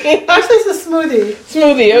day. Actually, it's a smoothie.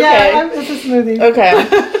 Smoothie, okay. Yeah, it's a smoothie. Okay.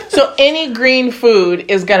 So any green food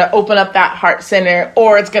is going to open up that heart center,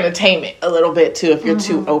 or it's going to tame it a little bit too if you're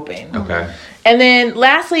too open. Okay. And then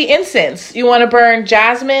lastly, incense. You want to burn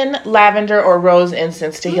jasmine, lavender, or rose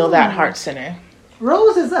incense to heal that heart center.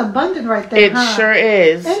 Rose is abundant right there. It sure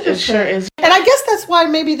is. It sure is. And I guess that's why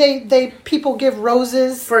maybe they people give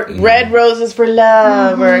roses For red roses for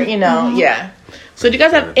love, or yeah. So do you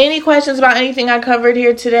guys have any questions about anything I covered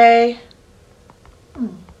here today?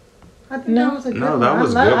 I think that was a good one. that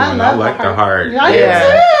was a I good one. I like the heart. Yeah, I do too.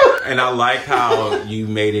 And I like how you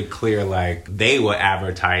made it clear, like they would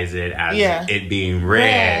advertise it as it being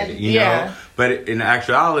red, you know. But in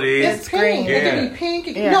actuality, It's pink. green. It could be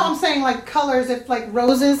pink. No, I'm saying like colors, if like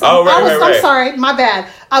roses. Oh, right, right. I'm sorry, my bad.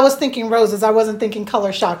 I was thinking roses. I wasn't thinking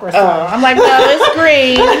color chakra. Oh, I'm like, no, it's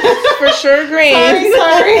green. For sure green.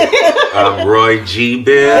 Sorry. Roy G.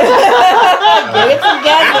 Bill. Get it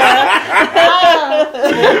together.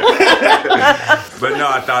 But no,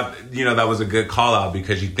 I thought, that was a good call out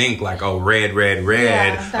because you think like, oh, red.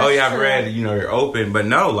 Yeah, Oh, you have true. red, you're open. But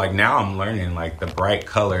no, like now I'm learning like the bright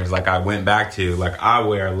colors. Like I went back to, like I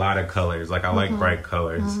wear a lot of colors. Like I like bright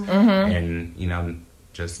colors. And,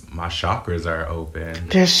 just my chakras are open.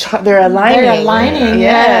 They're aligning. They're aligning.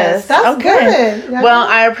 Yes. That's good. Well,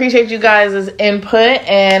 I appreciate you guys' input,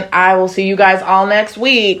 and I will see you guys all next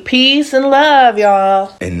week. Peace and love,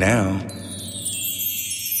 y'all. And now,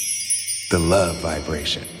 the love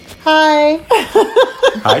vibration. Hi.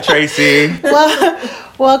 Hi, Tracy.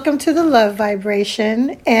 Welcome to the Love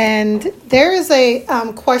Vibration. And there is a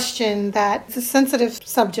question that's a sensitive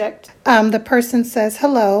subject. The person says,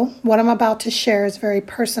 hello, what I'm about to share is very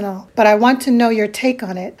personal, but I want to know your take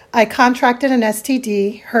on it. I contracted an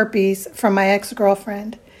STD, herpes, from my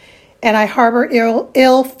ex-girlfriend, and I harbor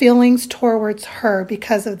ill feelings towards her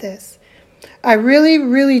because of this. I really,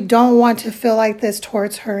 really don't want to feel like this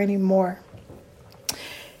towards her anymore.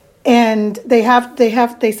 And they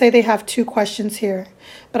say they have two questions here,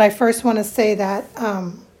 but I first want to say that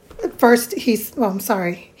first it's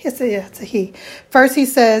a he. First he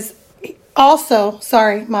says, also,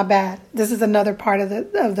 sorry, my bad. This is another part of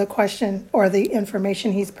the question or the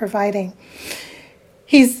information he's providing.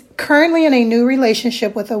 He's currently in a new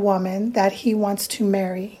relationship with a woman that he wants to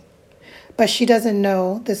marry, but she doesn't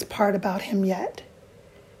know this part about him yet.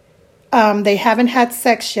 They haven't had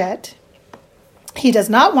sex yet. He does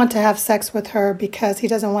not want to have sex with her because he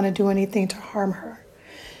doesn't want to do anything to harm her.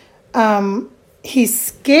 He's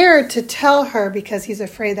scared to tell her because he's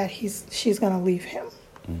afraid that she's going to leave him.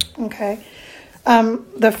 Okay.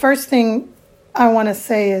 The first thing I want to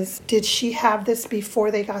say is, did she have this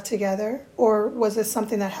before they got together, or was this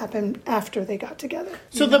something that happened after they got together?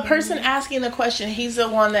 So the person asking the question, he's the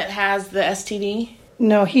one that has the STD?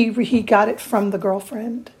 No, he got it from the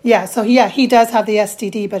girlfriend. Yeah, so he does have the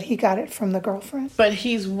STD, but he got it from the girlfriend. But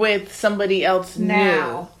he's with somebody else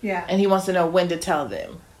Now, new. yeah. And he wants to know when to tell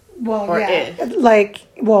them. Well, Or yeah.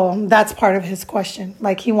 That's part of his question.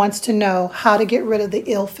 Like, he wants to know how to get rid of the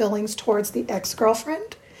ill feelings towards the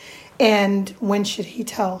ex-girlfriend, and when should he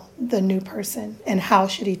tell the new person, and how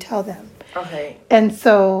should he tell them. Okay. And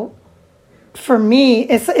so, for me,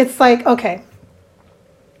 it's like, okay,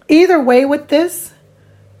 either way with this,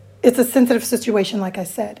 it's a sensitive situation, like I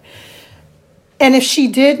said. And if she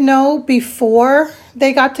did know before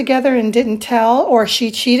they got together and didn't tell, or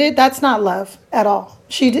she cheated, that's not love at all.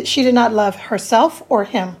 She did not love herself or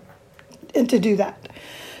him and to do that.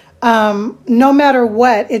 No matter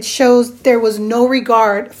what, it shows there was no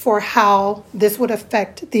regard for how this would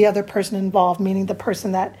affect the other person involved, meaning the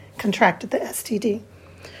person that contracted the STD.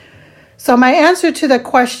 So my answer to that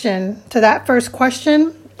first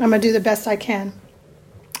question, I'm going to do the best I can.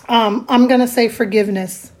 I'm going to say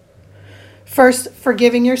forgiveness. First,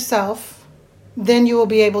 forgiving yourself, then you will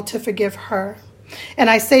be able to forgive her. And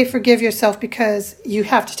I say forgive yourself because you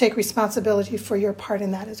have to take responsibility for your part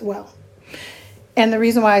in that as well. And the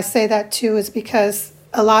reason why I say that too is because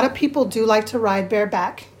a lot of people do like to ride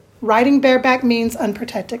bareback. Riding bareback means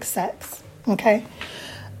unprotected sex, okay?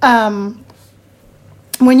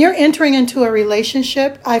 When you're entering into a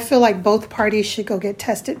relationship, I feel like both parties should go get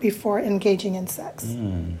tested before engaging in sex.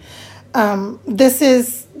 This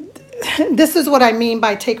is what I mean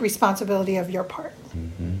by take responsibility of your part.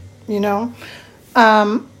 You know,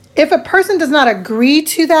 if a person does not agree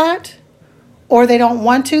to that, or they don't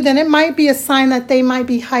want to, then it might be a sign that they might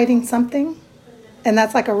be hiding something, and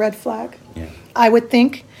that's like a red flag. Yeah. I would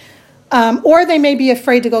think. Or they may be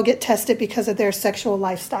afraid to go get tested because of their sexual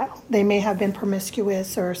lifestyle. They may have been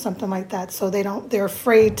promiscuous or something like that, so they're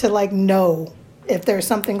afraid to know if there's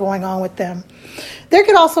something going on with them. There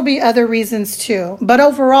could also be other reasons too. But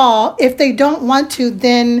overall, if they don't want to,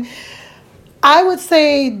 then I would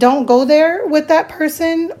say don't go there with that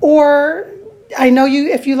person. Or I know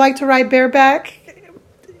if you like to ride bareback,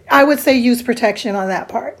 I would say use protection on that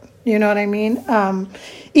part. You know what I mean?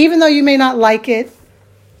 Even though you may not like it,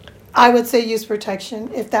 I would say use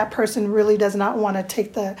protection if that person really does not want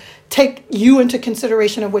to take you into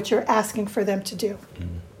consideration of what you're asking for them to do.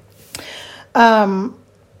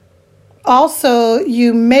 Also,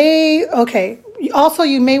 you may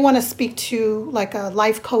want to speak to like a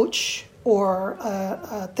life coach or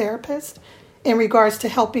a therapist in regards to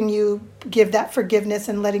helping you give that forgiveness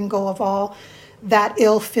and letting go of all that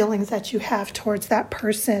ill feelings that you have towards that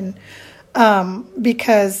person.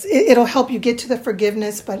 Because it'll help you get to the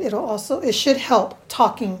forgiveness, but it should help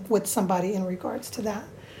talking with somebody in regards to that.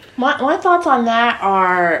 My thoughts on that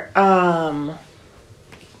are,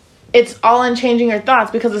 it's all in changing your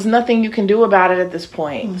thoughts because there's nothing you can do about it at this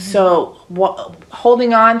point. Mm-hmm. So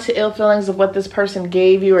holding on to ill feelings of what this person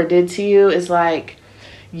gave you or did to you is like,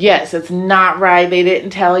 yes, it's not right. They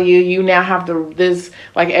didn't tell you. You now have this,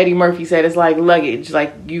 like Eddie Murphy said, it's like luggage.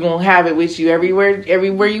 Like you gonna have it with you everywhere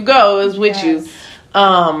you go is with you.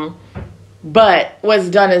 But what's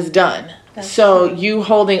done is done. That's true. You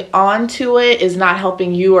holding on to it is not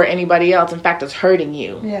helping you or anybody else. In fact, it's hurting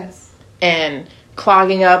you. Yes. And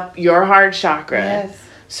clogging up your heart chakra. Yes.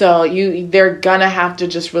 So they're gonna have to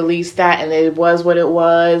just release that, and it was what it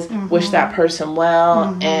was. Mm-hmm. Wish that person well,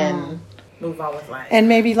 mm-hmm. and move on with life. And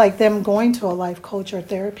maybe like them going to a life coach or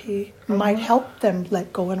therapy might help them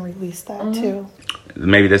let go and release that too.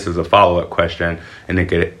 Maybe this is a follow-up question and it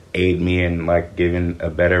could aid me in like giving a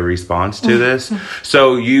better response to this.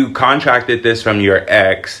 So you contracted this from your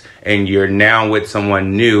ex and you're now with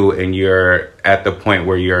someone new and you're at the point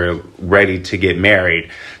where you're ready to get married.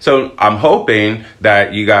 So I'm hoping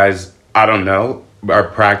that you guys, I don't know, are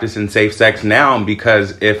practicing safe sex now,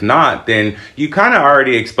 because if not, then you kind of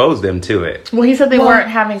already exposed them to it. Well, he said they weren't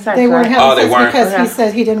having sex. They weren't having sex because Okay. he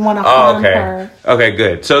said he didn't want to harm her. Okay,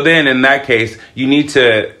 good. So then in that case, you need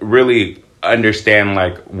to really understand,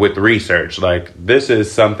 like with research, like this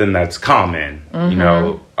is something that's common, you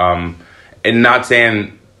know, and not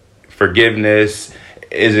saying forgiveness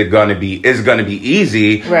is going to be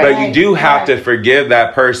easy, right. but you do have to forgive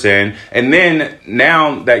that person. And then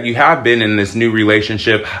now that you have been in this new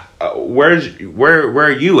relationship, where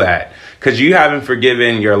are you at? Because you haven't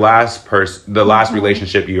forgiven your last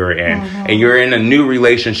relationship you were in, and you're in a new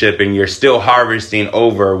relationship and you're still harvesting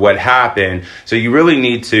over what happened. So you really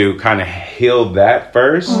need to kind of heal that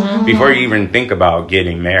first before you even think about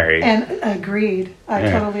getting married. And agreed. I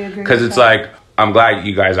totally agree. Because it's like, I'm glad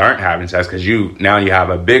you guys aren't having sex because now you have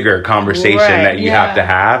a bigger conversation that you have to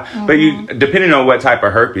have. But you, depending on what type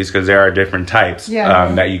of herpes, because there are different types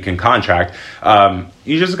that you can contract,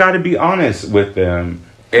 you just got to be honest with them.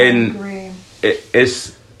 And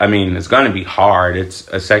it's going to be hard. It's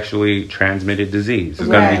a sexually transmitted disease. It's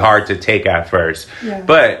going to be hard to take at first,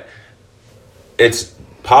 but it's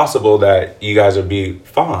possible that you guys will be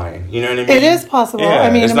fine. You know what I mean? It is possible. Yeah,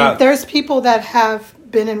 I mean, there's people that have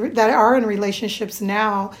been that are in relationships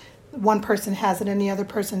now. One person has it and the other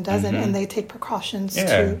person doesn't, and they take precautions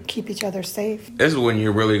to keep each other safe. This is when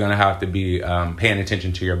you're really going to have to be paying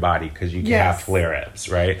attention to your body, because you can have flare-ups,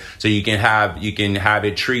 right? So you can have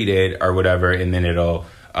it treated or whatever, and then it'll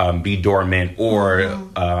be dormant, or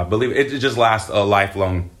believe it just lasts a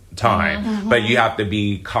lifelong time. But you have to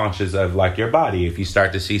be conscious of like your body. If you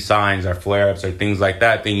start to see signs or flare-ups or things like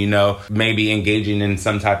that, then maybe engaging in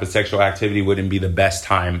some type of sexual activity wouldn't be the best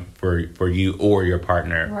time for you or your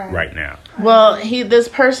partner right now. Well, this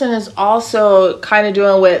person is also kind of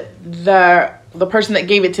doing what the person that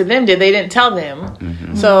gave it to them did. They didn't tell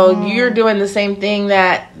them. So you're doing the same thing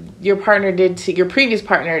that your partner did to your previous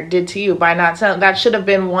partner did to you by not telling. That should have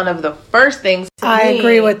been one of the first things to I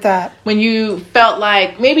agree with that. When you felt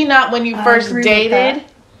like, maybe not when you first dated,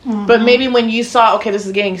 but maybe when you saw, okay, this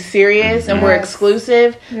is getting serious and we're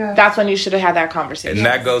exclusive, that's when you should have had that conversation. And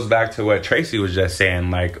that goes back to what Tracy was just saying.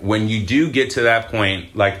 Like, when you do get to that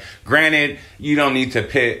point, like, granted, you don't need to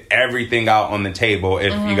put everything out on the table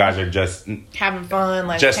if you guys are just having fun,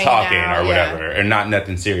 like just talking or whatever, and not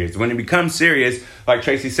nothing serious. When it becomes serious, like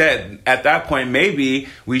Tracy said, at that point, maybe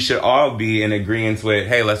we should all be in agreement with,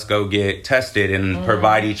 hey, let's go get tested and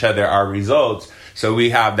provide each other our results. So we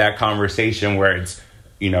have that conversation where it's,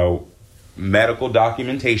 medical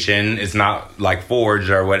documentation. It's not like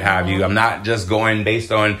forged or what have you. I'm not just going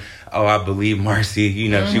based on, I believe Marcy,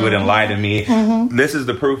 she wouldn't lie to me. This is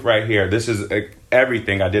the proof right here. This is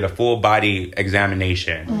everything. I did a full body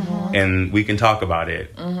examination and we can talk about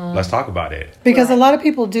it. Let's talk about it. Because a lot of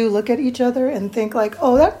people do look at each other and think like,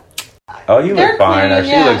 you look fine, or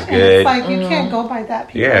she looks good. And it's like, you can't go by that,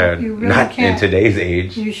 people. Yeah, you really not can't. in today's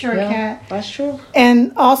age. You sure can't. That's true.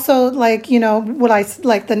 And also, like,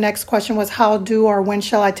 the next question was, how do or when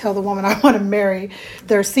shall I tell the woman I want to marry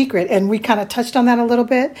their secret? And we kind of touched on that a little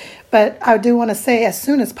bit. But I do want to say, as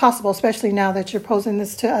soon as possible, especially now that you're posing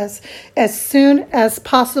this to us, as soon as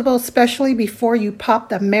possible, especially before you pop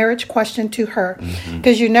the marriage question to her,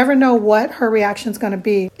 because you never know what her reaction is going to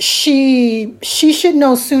be. She should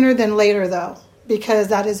know sooner than later, though, because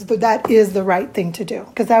that is the right thing to do.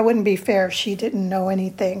 Because that wouldn't be fair if she didn't know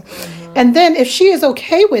anything. And then if she is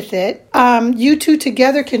okay with it, you two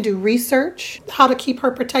together can do research, how to keep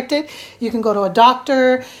her protected. You can go to a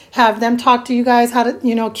doctor, have them talk to you guys how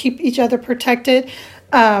to, keep each other protected,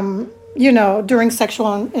 during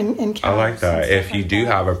sexual encounters. I like that. If you do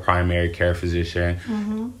have a primary care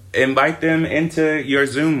physician, invite them into your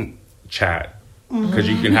Zoom chat. Because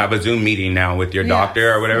you can have a Zoom meeting now with your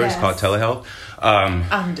doctor or whatever. It's called telehealth. I'm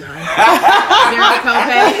done. Zero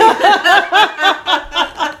copay.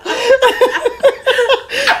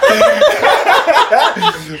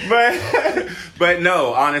 But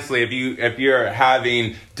no, honestly, if you're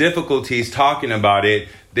having difficulties talking about it,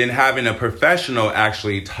 then having a professional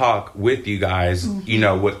actually talk with you guys,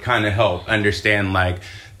 would kind of help understand, like,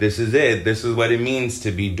 this is it. This is what it means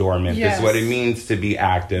to be dormant. This is what it means to be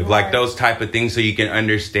active. Right. Like those type of things, so you can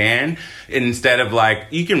understand. Instead of like,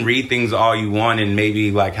 you can read things all you want and maybe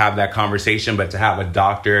like have that conversation, but to have a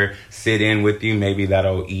doctor sit in with you, maybe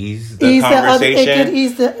that'll ease the conversation. It could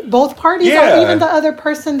ease both parties, or even the other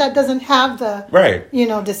person that doesn't have the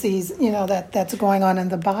disease, that's going on in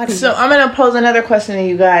the body. So I'm going to pose another question to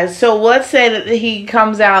you guys. So let's say that he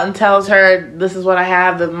comes out and tells her, this is what I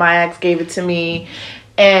have, that my ex gave it to me.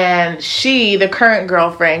 And she, the current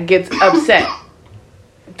girlfriend, gets upset.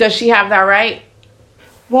 Does she have that right?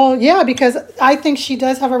 Well, yeah, because I think she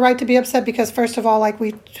does have a right to be upset because, first of all, like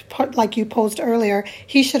you posed earlier,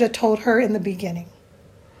 he should have told her in the beginning.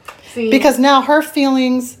 See? Because now if her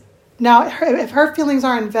feelings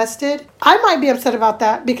are invested, I might be upset about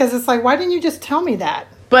that because it's like, why didn't you just tell me that?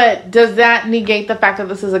 But does that negate the fact that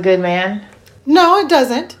this is a good man? No, it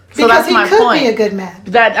doesn't. So because that's my he could point. Be a good man.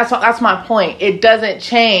 That's my point. It doesn't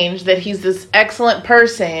change that he's this excellent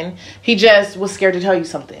person. He just was scared to tell you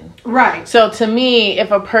something. Right. So to me,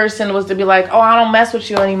 if a person was to be like, "Oh, I don't mess with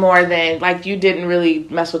you anymore," then like you didn't really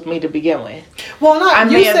mess with me to begin with. Well, no, I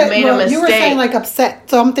may have made a mistake. You were saying like upset,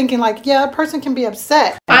 so I'm thinking like, yeah, a person can be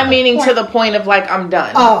upset. I'm meaning to the point of like I'm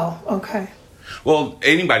done. Oh, okay. Well,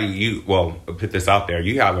 anybody, put this out there.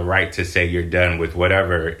 You have a right to say you're done with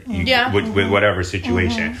whatever, with whatever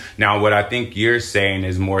situation. Now, what I think you're saying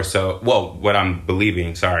is more so, what I'm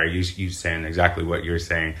believing, sorry, you saying exactly what you're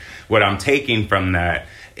saying. What I'm taking from that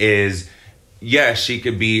is, yes, she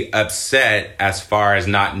could be upset as far as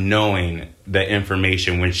not knowing the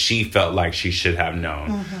information when she felt like she should have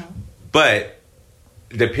known. But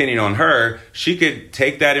depending on her, she could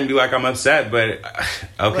take that and be like, I'm upset, but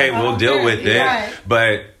okay, we'll deal with it. Right.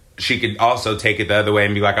 But she could also take it the other way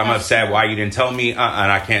and be like, I'm upset. Why you didn't tell me? And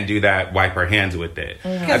I can't do that. Wipe her hands with it.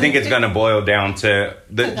 I think it's going to boil down to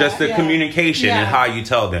the communication and how you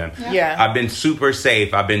tell them. I've been super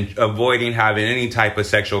safe. I've been avoiding having any type of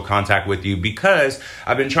sexual contact with you because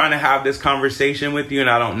I've been trying to have this conversation with you and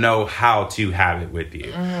I don't know how to have it with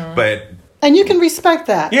you. And you can respect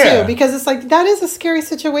that too, because it's like that is a scary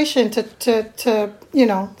situation to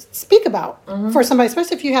speak about for somebody,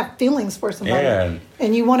 especially if you have feelings for somebody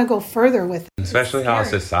and you want to go further with it. Especially how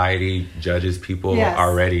society judges people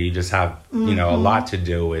already. You just have a lot to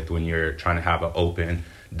deal with when you're trying to have an open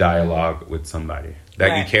dialogue with somebody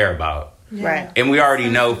that you care about. Right. And we already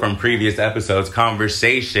know from previous episodes,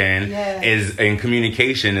 conversation and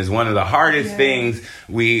communication is one of the hardest things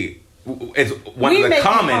it's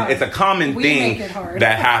a common thing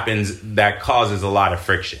that happens that causes a lot of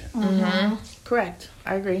friction. Correct.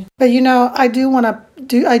 I agree. But I do want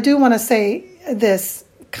to say this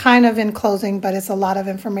kind of in closing, but it's a lot of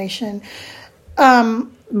information.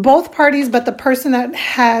 Both parties, but the person that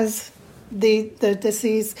has the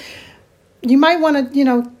disease, you might want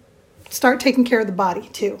to start taking care of the body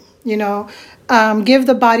too. Give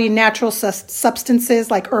the body natural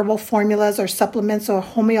substances like herbal formulas or supplements or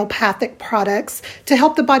homeopathic products to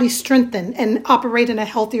help the body strengthen and operate in a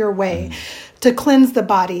healthier way, to cleanse the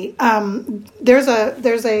body. There's a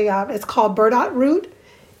it's called burdock root,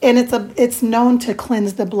 and it's known to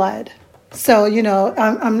cleanse the blood. So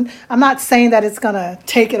I'm not saying that it's gonna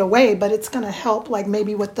take it away, but it's gonna help, like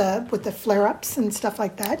maybe with the flare ups and stuff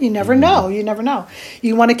like that. You never know.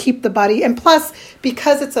 You want to keep the body, and plus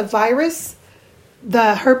because it's a virus.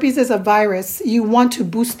 The herpes is a virus. You want to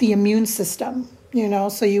boost the immune system,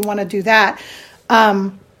 so you want to do that.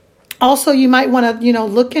 Also, you might want to,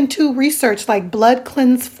 look into research like blood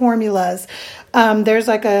cleanse formulas. There's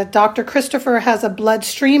like Dr. Christopher has a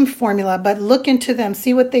bloodstream formula, but look into them,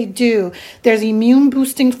 see what they do. There's immune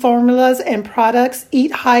boosting formulas and products.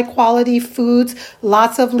 Eat high quality foods,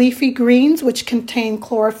 lots of leafy greens, which contain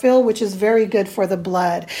chlorophyll, which is very good for the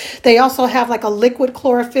blood. They also have like a liquid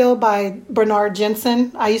chlorophyll by Bernard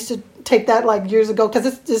Jensen. I used to take that like years ago because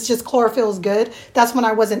it's just chlorophyll is good. That's when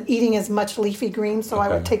I wasn't eating as much leafy greens, so I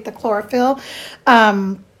would take the chlorophyll.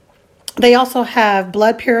 They also have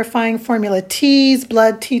blood purifying formula teas,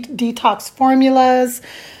 blood detox formulas.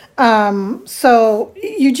 So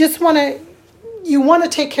you just want to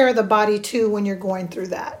take care of the body too when you're going through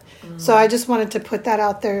that. So I just wanted to put that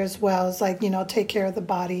out there as well. It's like, take care of the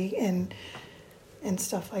body and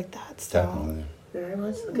stuff like that. So definitely. Very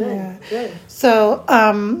much good. Yeah. Good. So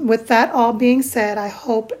with that all being said, I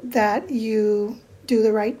hope that you do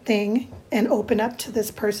the right thing and open up to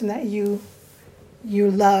this person that you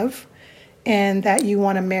love and that you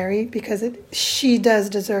want to marry, because she does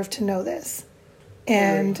deserve to know this.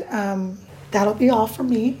 And that'll be all from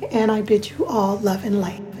me. And I bid you all love and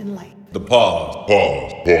light. The pause.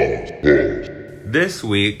 This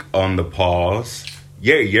week on the pause.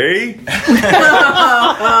 Yay.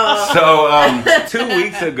 So 2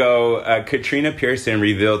 weeks ago, Katrina Pearson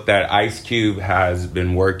revealed that Ice Cube has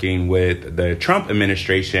been working with the Trump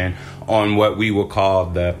administration on what we will call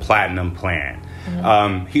the Platinum Plan.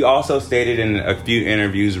 He also stated in a few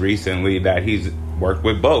interviews recently that he's worked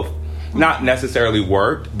with both. Not necessarily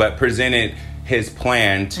worked, but presented his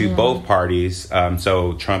plan to both parties,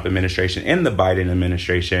 so Trump administration and the Biden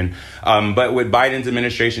administration. But with Biden's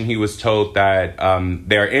administration, he was told that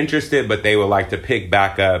they're interested, but they would like to pick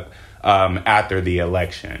back up after the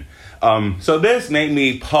election. So this made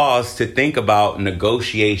me pause to think about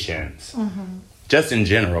negotiations. Just in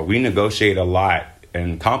general, we negotiate a lot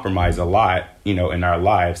and compromise a lot, in our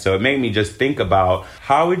lives. So it made me just think about,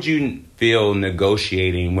 how would you feel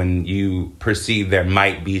negotiating when you perceive there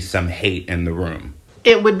might be some hate in the room?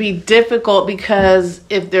 It would be difficult because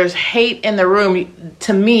if there's hate in the room,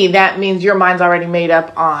 to me, that means your mind's already made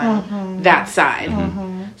up on that side.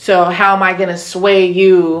 So how am I going to sway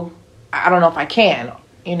you? I don't know if I can,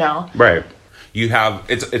 Right. You have,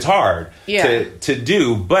 it's hard to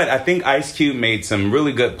do, but I think Ice Cube made some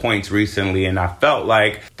really good points recently, and I felt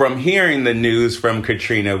like from hearing the news from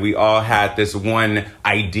Katrina, we all had this one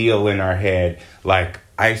ideal in our head, like,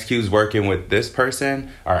 Ice Cube's working with this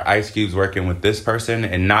person or Ice Cube's working with this person,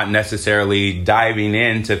 and not necessarily diving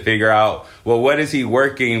in to figure out, well, what is he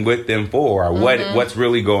working with them for, or what's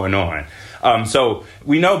really going on. So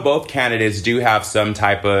we know both candidates do have some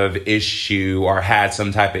type of issue or had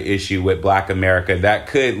some type of issue with Black America that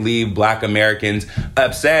could leave Black Americans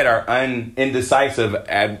upset or indecisive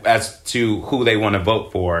as to who they want to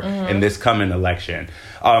vote for in this coming election.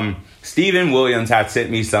 Stephen Williams had sent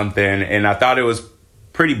me something, and I thought it was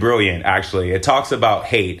pretty brilliant, actually. It talks about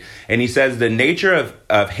hate, and he says the nature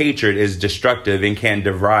of hatred is destructive and can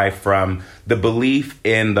derive from the belief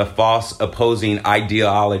in the false opposing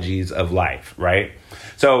ideologies of life, right?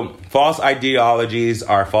 So false ideologies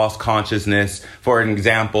are false consciousness. For an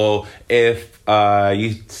example, if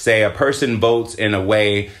you say a person votes in a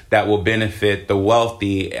way that will benefit the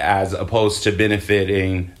wealthy as opposed to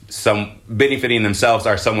benefiting themselves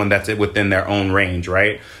or someone that's within their own range,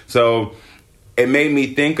 right? So it made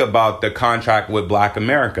me think about the contract with Black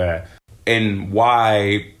America and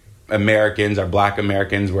why Americans or Black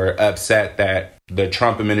Americans were upset that the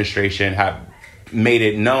Trump administration had made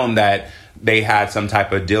it known that they had some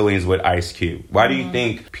type of dealings with Ice Cube. Why do you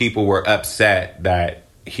think people were upset that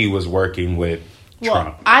he was working with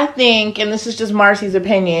Trump? Well, I think, and this is just Marcy's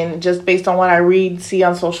opinion, just based on what I see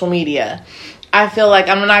on social media, I feel like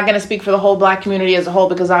I'm not going to speak for the whole Black community as a whole,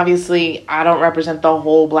 because obviously I don't represent the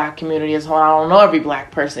whole Black community as a whole. I don't know every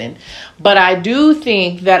Black person. But I do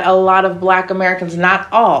think that a lot of Black Americans, not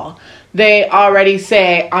all, they already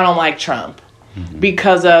say, I don't like Trump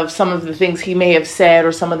because of some of the things he may have said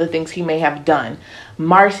or some of the things he may have done.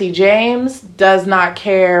 Marcy James does not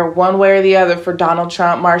care one way or the other for Donald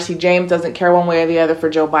Trump. Marcy James doesn't care one way or the other for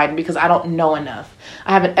Joe Biden, because I don't know enough.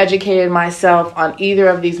 I haven't educated myself on either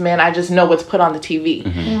of these men. I just know what's put on the TV.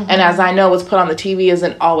 And as I know, what's put on the TV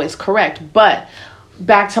isn't always correct. But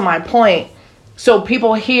back to my point. So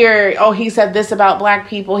people hear, oh, he said this about Black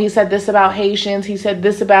people. He said this about Haitians. He said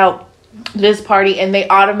this about this party. And they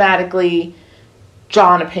automatically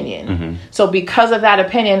draw an opinion. So because of that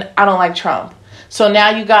opinion, I don't like Trump. So now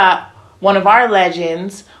you got one of our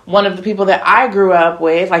legends, one of the people that I grew up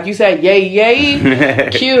with, like you said, yay,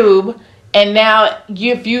 Cube. And now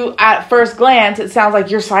if you, at first glance, it sounds like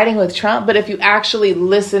you're siding with Trump. But if you actually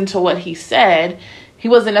listen to what he said, he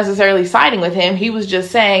wasn't necessarily siding with him. He was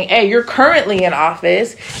just saying, hey, you're currently in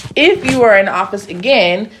office. If you are in office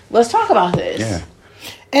again, let's talk about this. Yeah.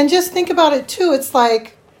 And just think about it, too. It's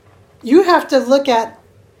like you have to look at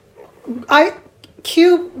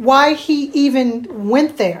Cube, why he even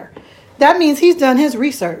went there. That means he's done his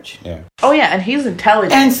research. Yeah. Oh, yeah, and he's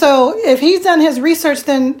intelligent. And so if he's done his research,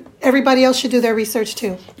 then everybody else should do their research,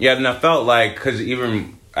 too. Yeah, and I felt like, because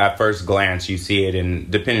even at first glance, you see it,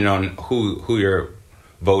 and depending on who you're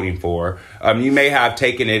voting for, you may have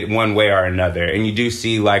taken it one way or another. And you do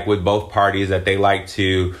see, like, with both parties that they like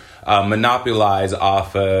to monopolize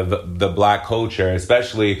off of the Black culture,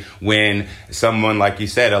 especially when someone, like you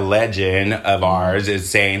said, a legend of ours is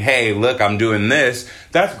saying, hey, look, I'm doing this.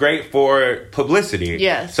 That's great for publicity.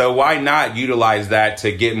 Yes. So why not utilize that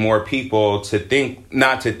to get more people to think,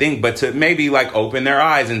 not to think, but to maybe like open their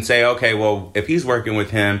eyes and say, okay, well, if he's working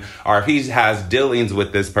with him or if he has dealings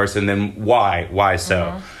with this person, then why? Why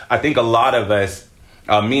so? I think a lot of us,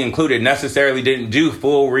 me included, necessarily didn't do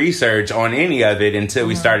full research on any of it until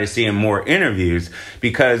we started seeing more interviews.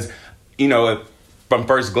 Because, you know, from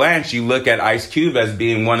first glance, you look at Ice Cube as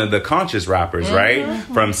being one of the conscious rappers, right?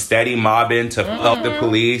 From Steady Mobbing to Fuck the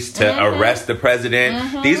Police to Arrest the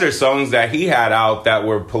President. These are songs that he had out that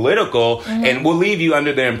were political and will leave you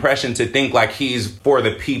under the impression to think like he's for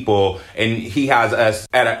the people and he has us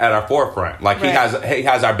at our forefront. Like he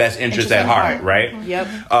has our best interest at heart, right? Yep.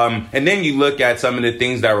 And then you look at some of the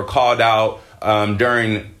things that were called out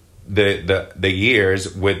during the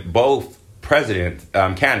years with both president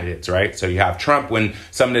candidates, right? So you have Trump when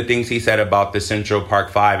some of the things he said about the Central Park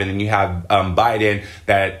Five, and then you have Biden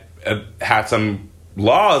that had some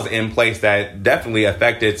laws in place that definitely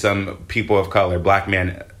affected some people of color, Black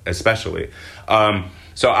men especially.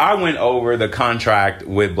 So I went over the contract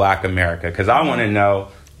with Black America because I want to know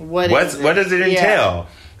what does it entail? Yeah.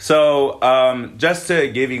 So just to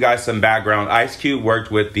give you guys some background, Ice Cube worked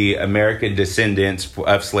with the American descendants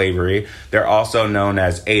of slavery. They're also known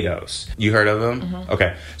as ADOS. You heard of them?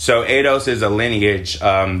 Okay. So ADOS is a lineage.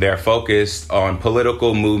 They're focused on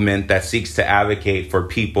political movement that seeks to advocate for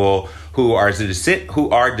people who are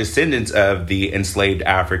descendants of the enslaved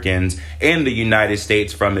Africans in the United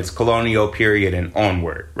States from its colonial period and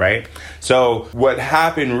onward, right? So what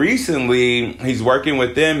happened recently, he's working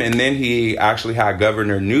with them, and then he actually had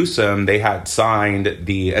Governor Newsom, they had signed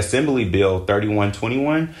the Assembly Bill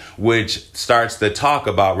 3121, which starts the talk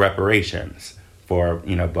about reparations for,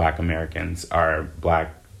 Black Americans, or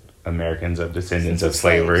Black Americans of descendants of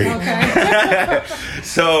slavery. Okay.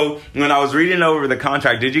 So when I was reading over the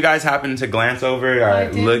contract, did you guys happen to glance over it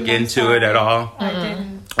or look into it at all? I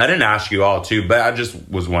didn't. I didn't ask you all to, but I just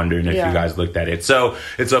was wondering if you guys looked at it. So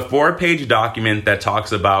it's a 4-page document that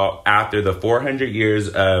talks about after the 400 years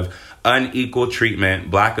of unequal treatment,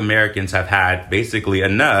 Black Americans have had basically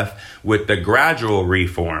enough with the gradual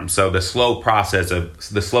reform. So the slow process of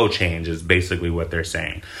the slow change is basically what they're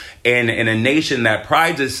saying. And in a nation that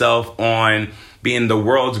prides itself on being the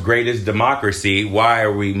world's greatest democracy, why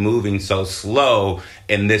are we moving so slow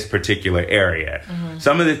in this particular area?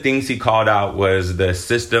 Some of the things he called out was the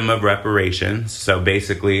system of reparations. So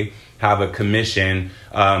basically have a commission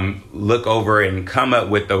look over and come up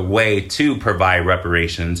with a way to provide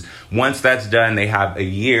reparations. Once that's done, they have a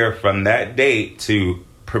year from that date to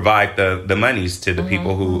provide the monies to the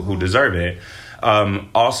people who deserve it.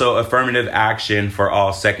 Also, affirmative action for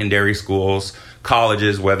all secondary schools,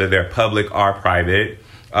 colleges, whether they're public or private.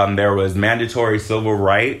 There was mandatory civil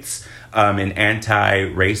rights and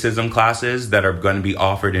anti-racism classes that are going to be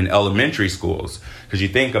offered in elementary schools. Because you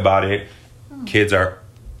think about it, kids are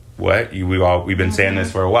we've been saying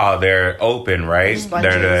this for a while. They're open, right?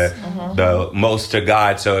 Sponges. They're the most to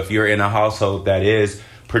God. So if you're in a household that is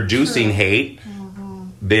producing hate,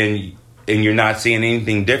 then and you're not seeing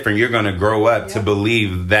anything different, you're going to grow up to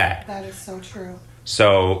believe that. That is so true.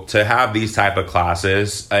 So to have these type of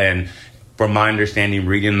classes, and from my understanding,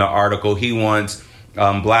 reading the article, he wants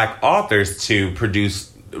Black authors to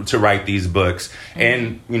write these books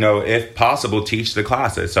and, if possible, teach the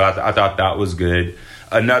classes. So I thought that was good.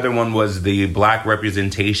 Another one was the Black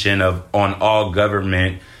representation on all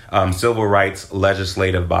government civil rights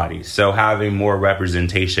legislative bodies. So having more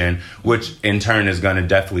representation, which in turn is going to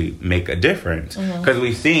definitely make a difference. Because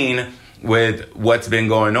we've seen with what's been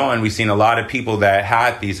going on, we've seen a lot of people that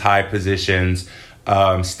had these high positions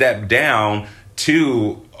step down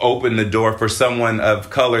to open the door for someone of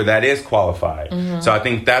color that is qualified. So I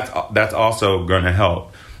think that's also going to help.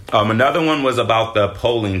 Another one was about the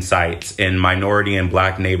polling sites in minority and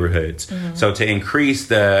Black neighborhoods. So to increase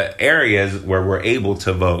the areas where we're able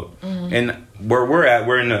to vote. And where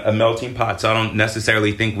we're in a melting pot, so I don't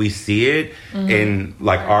necessarily think we see it in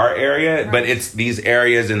our area, but it's these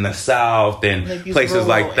areas in the South and places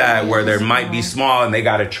like that where there might be small and they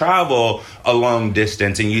got to travel a long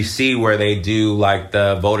distance. And you see where they do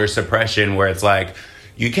the voter suppression, where it's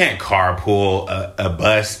you can't carpool a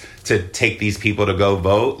bus to take these people to go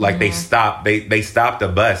vote. They stopped a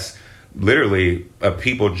bus literally of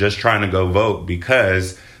people just trying to go vote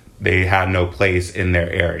because they had no place in their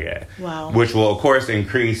area. Wow. Which will, of course,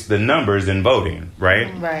 increase the numbers in voting,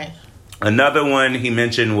 right? Right. Another one he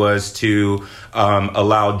mentioned was to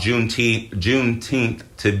allow Juneteenth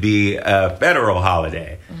to be a federal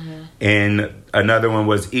holiday. And another one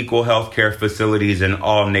was equal health care facilities in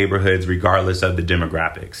all neighborhoods, regardless of the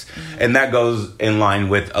demographics. And that goes in line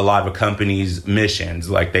with a lot of companies' missions.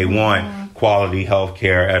 They want quality health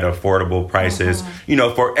care at affordable prices,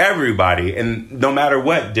 for everybody. And no matter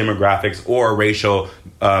what demographics or racial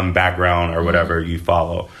background or whatever you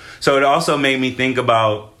follow. So it also made me think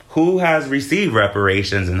about who has received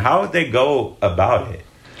reparations and how would they go about it?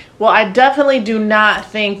 Well, I definitely do not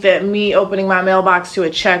think that me opening my mailbox to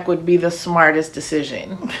a check would be the smartest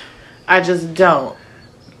decision. I just don't.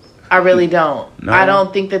 I really don't. No. I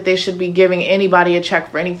don't think that they should be giving anybody a check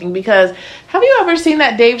for anything, because have you ever seen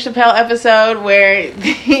that Dave Chappelle episode where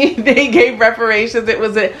they gave reparations? It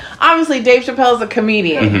was obviously Dave Chappelle is a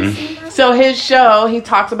comedian. So his show, he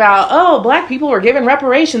talks about, Black people were given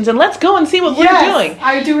reparations and let's go and see what we're doing.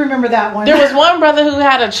 I do remember that one. There was one brother who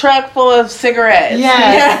had a truck full of cigarettes.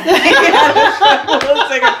 Yes. He had a truck full of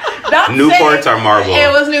cigarettes. Newports are Marlboro.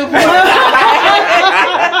 It was Newports.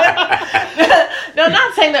 No,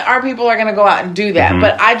 not saying that our people are going to go out and do that,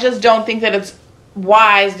 but I just don't think that it's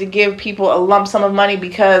wise to give people a lump sum of money,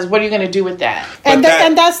 because what are you going to do with that? And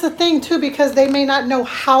that's the thing too, because they may not know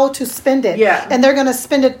how to spend it. Yeah. And they're going to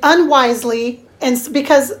spend it unwisely, and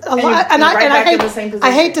because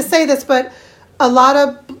I hate to say this, but a lot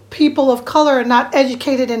of people of color are not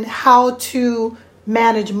educated in how to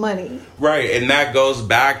manage money. Right, and that goes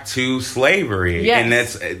back to slavery. Yes. And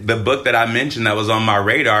that's the book that I mentioned that was on my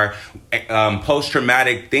radar,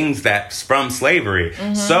 post-traumatic things that's from slavery.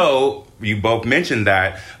 So you both mentioned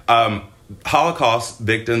that. Holocaust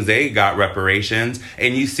victims, they got reparations,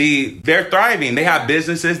 and you see they're thriving. They have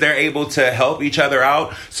businesses. They're able to help each other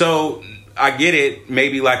out. So I get it.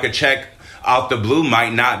 Maybe like a check out the blue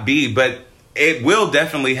might not be, but it will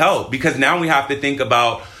definitely help, because now we have to think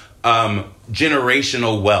about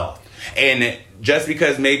generational wealth. And just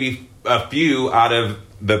because maybe a few out of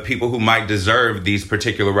the people who might deserve these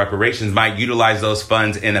particular reparations might utilize those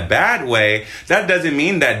funds in a bad way, that doesn't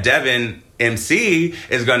mean that Devin MC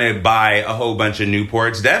is going to buy a whole bunch of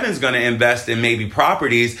Newports. Devin's going to invest in maybe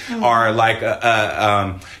properties or like,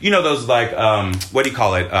 those like, what do you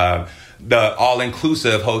call it? The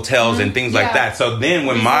all-inclusive hotels and things like that. So then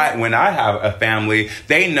when I have a family,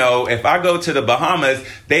 they know if I go to the Bahamas,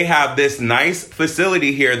 they have this nice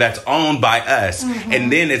facility here that's owned by us.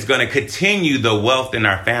 And then it's going to continue the wealth in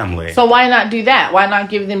our family. So why not do that? Why not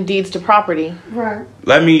give them deeds to property? Right.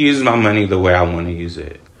 Let me use my money the way I want to use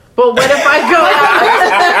it. But what if I go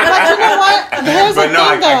But you know what? Here's the But no,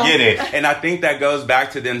 thing, though. I get it. And I think that goes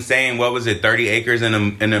back to them saying, what was it, 30 acres and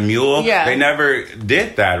a mule? Yeah. They never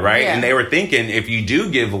did that, right? Yeah. And they were thinking, if you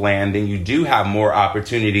do give land, then you do have more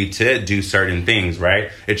opportunity to do certain things,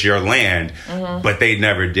 right? It's your land. But they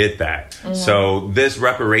never did that. So this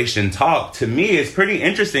reparation talk, to me, is pretty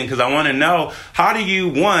interesting, because I want to know, how do you,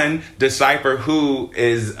 one, decipher who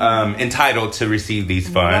is entitled to receive these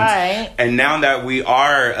funds? Right. And now that we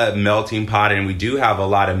are a melting pot and we do have a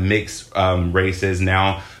lot of mixed races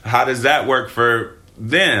now, how does that work for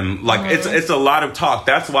them? Like, it's a lot of talk.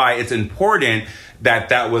 That's why it's important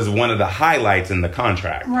that was one of the highlights in the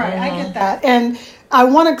contract. Right, I get that. And I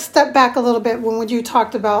want to step back a little bit when you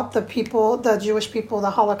talked about the people, the Jewish people, the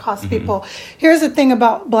Holocaust people. Here's the thing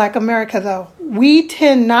about Black America, though. We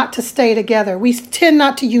tend not to stay together. We tend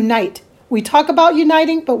not to unite. We talk about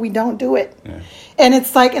uniting, but we don't do it. Yeah. And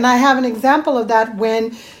it's like, and I have an example of that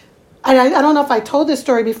when, I don't know if I told this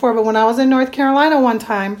story before, but when I was in North Carolina one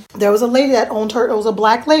time, there was a lady that owned it was a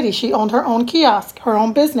Black lady. She owned her own kiosk, her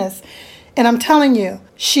own business. And I'm telling you,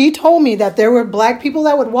 she told me that there were Black people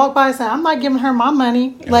that would walk by and say, I'm not giving her my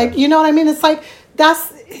money. Yeah. Like, you know what I mean? It's like,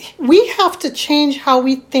 we have to change how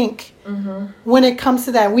we think when it comes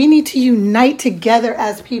to that. We need to unite together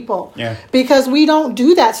as people because we don't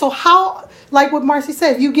do that. So how, like what Marcy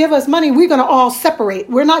said, if you give us money, we're going to all separate.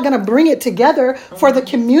 We're not going to bring it together for the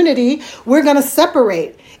community. We're going to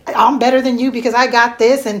separate. I'm better than you because I got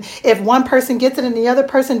this. And if one person gets it and the other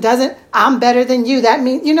person doesn't, I'm better than you. That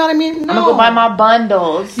means, you know what I mean? No. I'm going to go buy my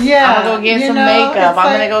bundles. Yeah. I'm going to go get some makeup.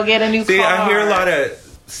 I'm going to go get a new car. I hear a lot of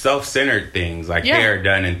self-centered things like hair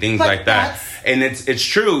done and things like that. And it's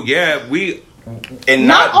true. Yeah,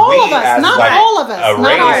 not all of us. Not all of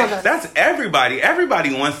us. That's everybody.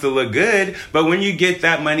 Everybody wants to look good. But when you get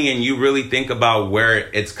that money and you really think about where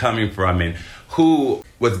it's coming from and who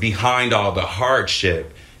was behind all the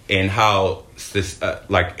hardship and how this,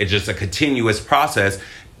 it's just a continuous process,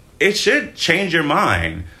 it should change your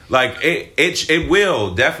mind. Like it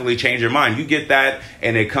will definitely change your mind. You get that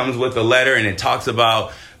and it comes with a letter and it talks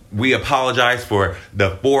about, we apologize for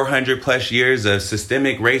the 400 plus years of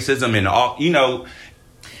systemic racism and all,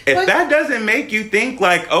 if that doesn't make you think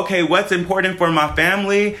like, okay, what's important for my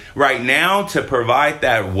family right now to provide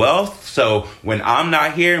that wealth? So when I'm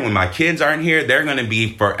not here and when my kids aren't here, they're going to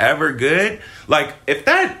be forever good. Like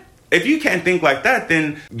if you can't think like that,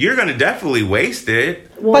 then you're going to definitely waste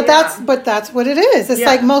it. Well, but that's what it is. It's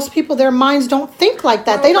like most people, their minds don't think like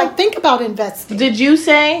that. They don't think about investing. Did you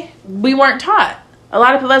say we weren't taught? A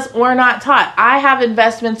lot of us were not taught. I have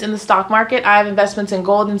investments in the stock market. I have investments in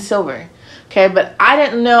gold and silver. Okay, but I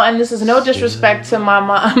didn't know, and this is no disrespect to my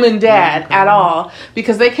mom and dad at all,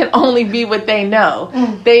 because they can only be what they know.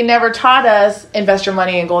 They never taught us invest your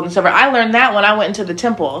money in gold and silver. I learned that when I went into the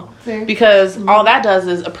temple, because all that does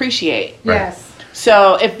is appreciate. Yes.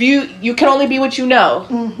 So if you can only be what you know.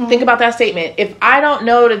 Think about that statement. If I don't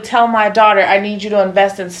know to tell my daughter I need you to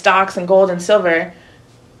invest in stocks and gold and silver,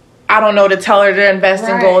 I don't know to tell her to invest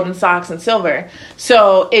in gold and stocks and silver.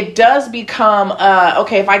 So it does become,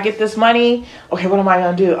 okay, if I get this money, okay, what am I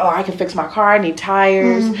going to do? Oh, I can fix my car. I need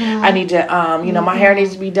tires. I need to, my hair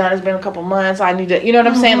needs to be done. It's been a couple months. I need to, you know what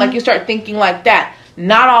I'm saying? Like you start thinking like that.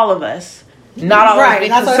 Not all of us. Not all of us.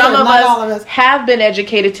 Because some of us have been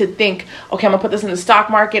educated to think, okay, I'm going to put this in the stock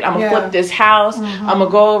market. I'm going to flip this house. I'm going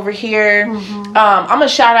to go over here. I'm going to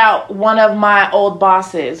shout out one of my old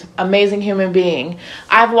bosses, amazing human being.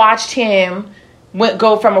 I've watched him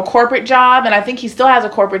go from a corporate job, and I think he still has a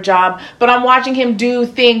corporate job, but I'm watching him do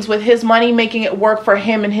things with his money, making it work for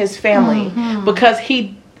him and his family, because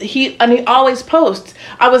he he always posts,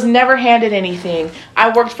 I was never handed anything.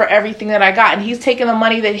 I worked for everything that I got. And he's taking the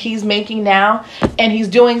money that he's making now and he's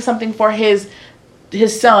doing something for his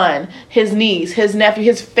son, his niece, his nephew,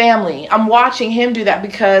 his family. I'm watching him do that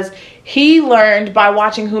because he learned by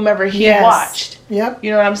watching whomever he watched. Yep.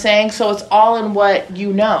 You know what I'm saying? So it's all in what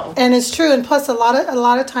you know. And it's true. And plus, a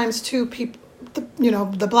lot of times too, people,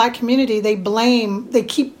 the Black community, they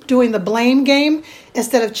keep doing the blame game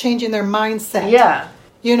instead of changing their mindset. Yeah.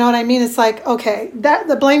 You know what I mean? It's like, okay,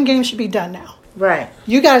 the blame game should be done now. Right.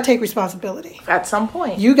 You got to take responsibility. At some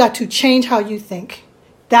point. You got to change how you think.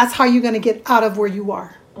 That's how you're going to get out of where you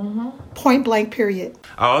are. Mm-hmm. Point blank, period.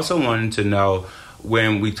 I also wanted to know,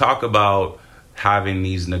 when we talk about having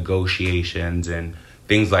these negotiations and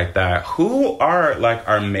things like that, who are like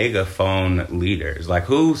our megaphone leaders? Like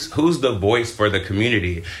who's the voice for the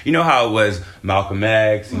community? You know how it was Malcolm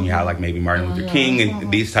X and you had like maybe Martin Luther King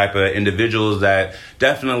and these type of individuals that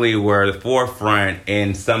definitely were the forefront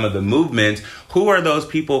in some of the movements. Who are those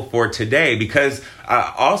people for today? Because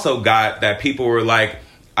I also got that people were like,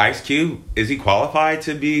 Ice Cube, is he qualified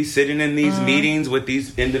to be sitting in these meetings with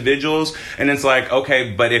these individuals? And it's like,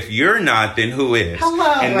 okay, but if you're not, then who is?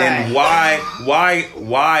 Hello. And then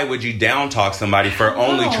why would you down talk somebody for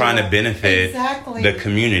only trying to benefit the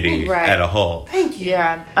community at a whole? Thank you.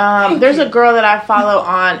 Yeah. There's a girl that I follow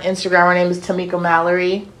on Instagram. Her name is Tamika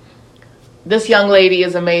Mallory. This young lady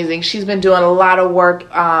is amazing. She's been doing a lot of work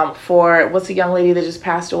for, what's the young lady that just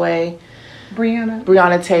passed away?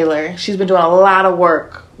 Breonna Taylor. She's been doing a lot of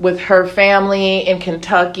work with her family in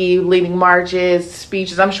Kentucky, leading marches,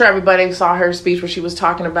 speeches. I'm sure everybody saw her speech where she was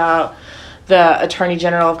talking about the Attorney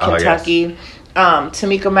General of Kentucky,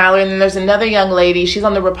 Tamika Mallory. And then there's another young lady. She's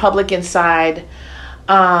on the Republican side.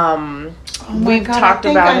 We've talked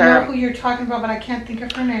about her. I know who you're talking about, but I can't think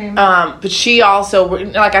of her name. But she also,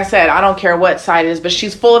 like I said, I don't care what side it is, but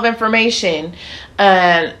she's full of information.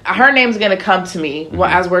 And her name's going to come to me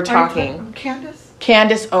as we're talking.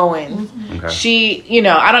 Candace Owens. Okay. She,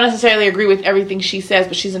 I don't necessarily agree with everything she says,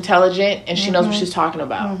 but she's intelligent and she knows what she's talking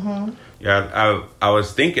about. Yeah, I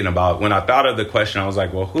was thinking about, when I thought of the question, I was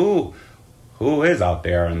like, well, who is out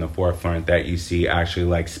there in the forefront that you see actually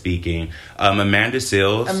like speaking? Amanda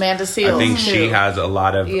Seales. I think she has a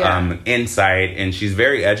lot of insight and she's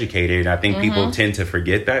very educated. I think people tend to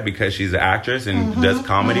forget that because she's an actress and does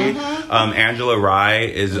comedy. Angela Rye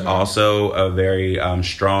is also a very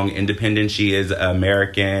strong independent. She is an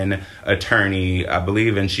American attorney, I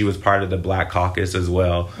believe, and she was part of the Black Caucus as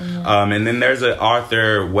well. And then there's an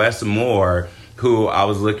author, Wes Moore, who I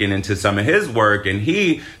was looking into some of his work, and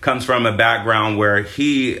he comes from a background where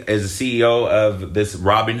he is the CEO of this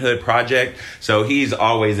Robin Hood project. So he's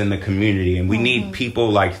always in the community, and we need people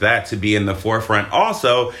like that to be in the forefront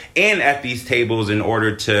also and at these tables in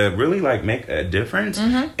order to really like make a difference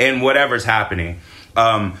in whatever's happening.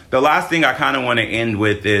 The last thing I kind of want to end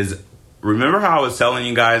with is, remember how I was telling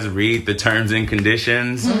you guys, read the terms and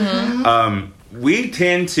conditions? We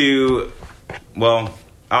tend to,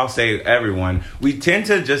 I'll say everyone, we tend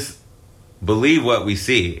to just believe what we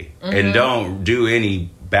see and don't do any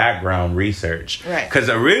background research. Right. Because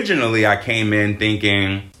originally I came in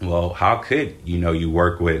thinking, well, how could you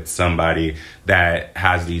work with somebody that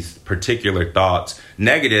has these particular thoughts,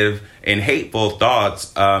 negative and hateful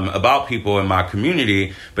thoughts about people in my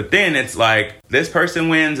community? But then it's like, this person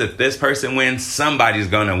wins. If this person wins, somebody's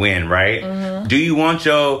going to win, right? Do you want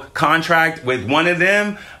your contract with one of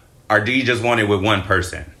them? Or do you just want it with one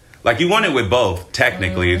person? Like, you want it with both,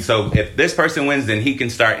 technically. So if this person wins, then he can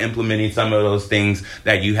start implementing some of those things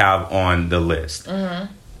that you have on the list.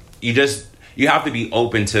 You have to be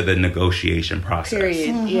open to the negotiation process.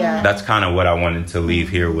 Period. Yeah. That's kind of what I wanted to leave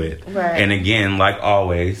here with. Right. And again, like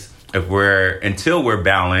always, until we're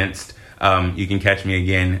balanced, you can catch me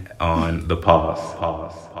again on the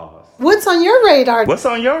pause. What's on your radar? What's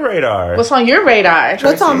on your radar? What's on your radar, Tracy?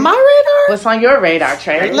 What's on my radar? What's on your radar,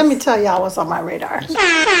 Tracy? Let me tell y'all what's on my radar.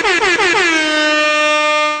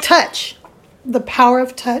 Touch. The power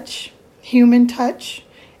of touch. Human touch.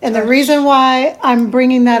 And the reason why I'm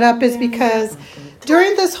bringing that up is because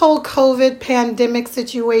during this whole COVID pandemic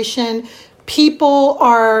situation, people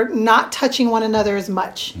are not touching one another as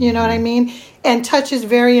much. You know what I mean? And touch is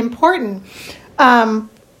very important.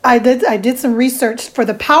 I did some research for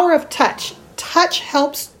the power of touch. Touch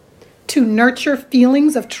helps to nurture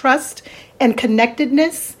feelings of trust and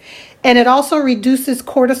connectedness, and it also reduces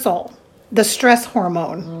cortisol, the stress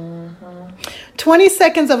hormone. 20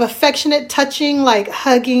 seconds of affectionate touching, like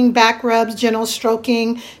hugging, back rubs, gentle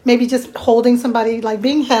stroking, maybe just holding somebody, like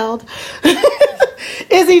being held,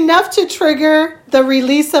 is enough to trigger the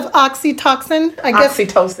release of oxytocin.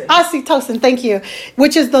 Oxytocin, thank you,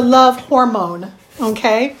 which is the love hormone.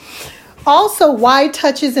 Okay. Also, why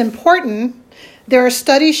touch is important. There are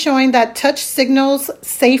studies showing that touch signals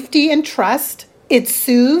safety and trust. It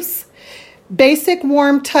soothes. Basic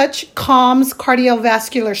warm touch calms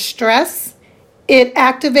cardiovascular stress. It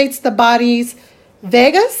activates the body's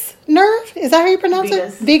vagus nerve. Is that how you pronounce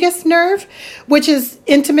it? Vagus nerve, which is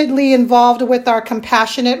intimately involved with our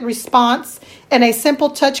compassionate response. And a simple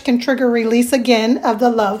touch can trigger release again of the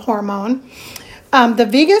love hormone.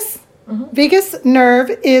 The vagus nerve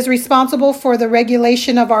is responsible for the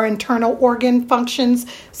regulation of our internal organ functions,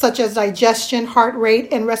 such as digestion, heart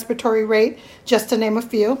rate, and respiratory rate, just to name a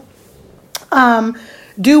few.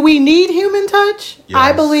 Do we need human touch? Yes.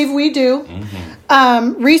 I believe we do.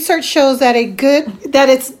 Mm-hmm. Research shows that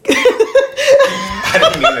it's. I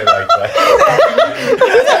didn't mean it like that.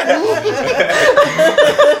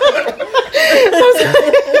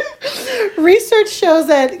 Research shows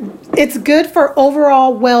that it's good for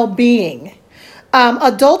overall well-being.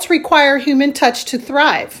 Adults require human touch to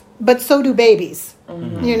thrive, but so do babies.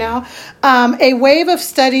 Mm-hmm. You know, a wave of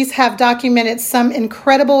studies have documented some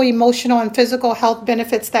incredible emotional and physical health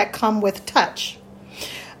benefits that come with touch.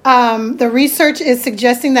 The research is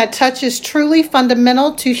suggesting that touch is truly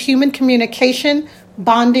fundamental to human communication,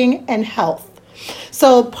 bonding, and health.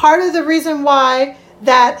 So part of the reason why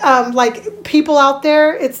that like people out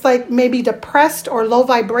there, it's like maybe depressed or low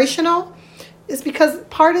vibrational, is because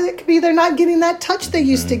part of it could be they're not getting that touch they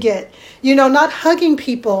used to get. You know, not hugging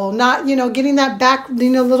people, not, you know, getting that back,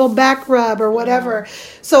 you know, little back rub or whatever.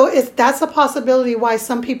 So that's a possibility why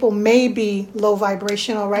some people may be low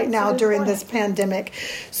vibrational right now during this pandemic.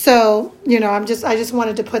 So, you know, I just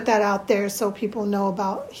wanted to put that out there so people know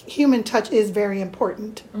about human touch is very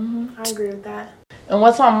important. Mm-hmm. I agree with that. And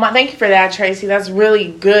thank you for that, Tracy. That's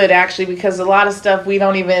really good, actually, because a lot of stuff we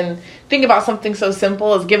don't even think about. Something so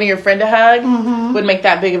simple as giving your friend a hug would make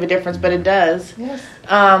that big of a difference, but it does. Yes.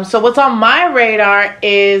 So what's on my radar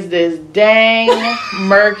is this dang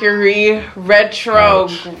Mercury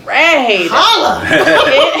retrograde. It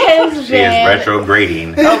has been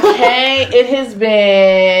retrograding. Okay, it has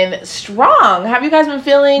been strong. Have you guys been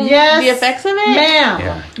feeling the effects of it? Ma'am.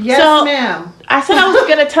 Yeah. Yes, ma'am. I said I was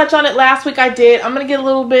going to touch on it last week. I did. I'm going to get a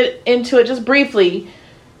little bit into it just briefly.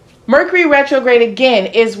 Mercury retrograde, again,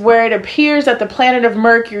 is where it appears that the planet of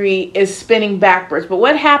Mercury is spinning backwards. But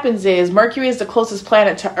what happens is Mercury is the closest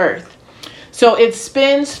planet to Earth. So it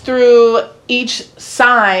spins through each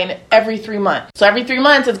sign every 3 months. So every 3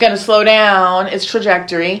 months, it's going to slow down its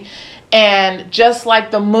trajectory. And just like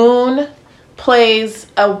the moon plays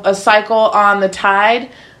a cycle on the tide,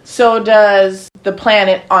 so does the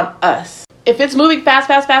planet on us. If it's moving fast,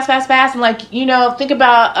 and like, you know, think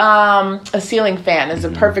about a ceiling fan is a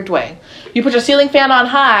perfect way. You put your ceiling fan on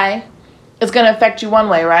high, it's going to affect you one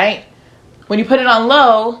way, right? When you put it on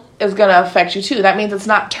low, it's going to affect you too. That means it's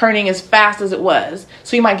not turning as fast as it was.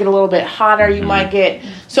 So you might get a little bit hotter,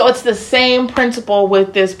 so it's the same principle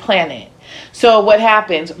with this planet. So what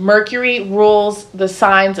happens? Mercury rules the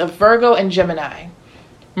signs of Virgo and Gemini.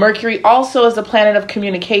 Mercury also is the planet of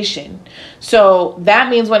communication. So that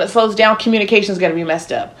means when it slows down, communication is going to be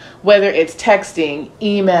messed up. Whether it's texting,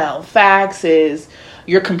 email, faxes,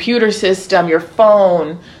 your computer system, your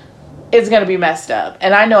phone, it's going to be messed up.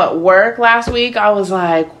 And I know at work last week, I was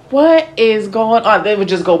like, what is going on? They would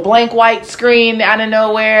just go blank white screen out of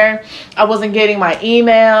nowhere. I wasn't getting my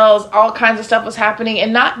emails. All kinds of stuff was happening.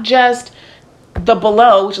 And not just the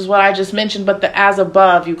below, which is what I just mentioned, but the as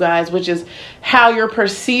above, you guys, which is how you're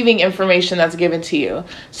perceiving information that's given to you.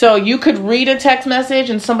 So you could read a text message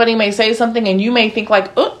and somebody may say something and you may think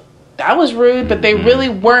like, oh, that was rude, but they really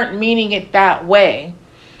weren't meaning it that way.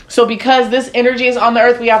 So because this energy is on the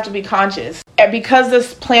earth, we have to be conscious. And because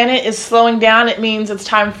this planet is slowing down, it means it's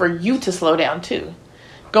time for you to slow down too.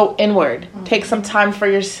 Go inward. Take some time for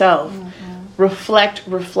yourself. Reflect.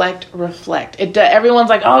 Everyone's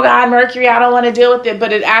like, oh God, Mercury, I don't want to deal with it.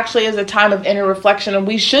 But it actually is a time of inner reflection. And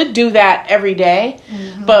we should do that every day.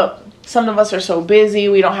 But some of us are so busy,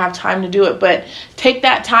 we don't have time to do it. But take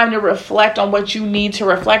that time to reflect on what you need to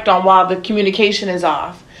reflect on while the communication is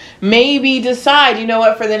off. Maybe decide, you know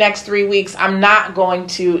what, for the next 3 weeks, I'm not going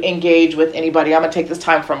to engage with anybody. I'm going to take this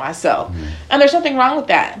time for myself. And there's nothing wrong with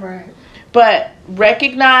that. Right. But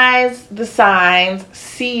recognize the signs,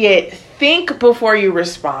 see it, think before you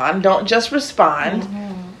respond. Don't just respond.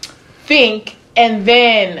 Think and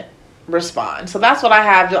then respond. So that's what I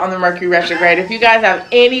have on the Mercury retrograde. If you guys have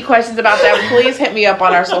any questions about that, please hit me up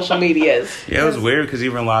on our social medias. Yeah, it was weird because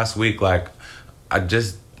even last week, like,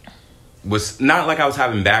 was not like I was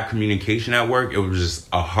having bad communication at work. It was just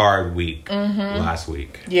a hard week last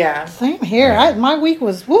week. Yeah. Same here. My week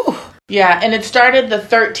was woo. Yeah, and it started the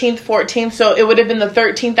 13th, 14th, so it would have been the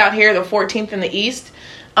 13th out here, the 14th in the East,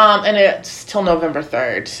 and it's till November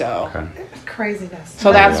 3rd, so. Okay. Craziness.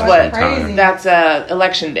 So that's what, crazy. that's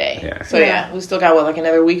election day. Yeah. So yeah, we still got, like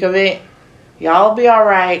another week of it? Y'all be all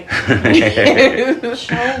right.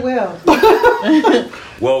 Sure will.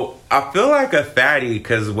 Well, I feel like a fatty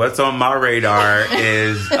because what's on my radar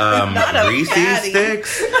is Reese's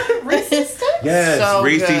sticks. Reese's sticks? Yes, So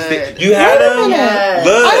Reese's good. sticks. You had them? Yes.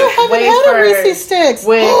 Look. I haven't had a Wafers Reese's sticks.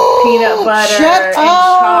 with peanut butter Shut and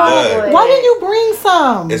up. chocolate. Why didn't you bring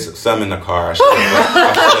some? It's some in the car. I should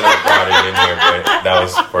have brought it in here, but that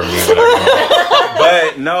was for me when I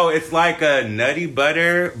came. But no, it's like a nutty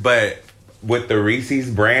butter, but with the Reese's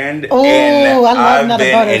brand. Oh, and I love I've nutty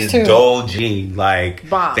been butters, too. indulging. Like,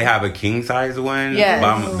 Bomb. they have a king size one. Yes.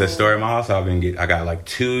 By the store at my house. I got like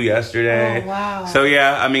 2 yesterday. Oh, wow. So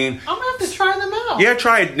yeah, I mean, I'm going to have to try them out. yeah,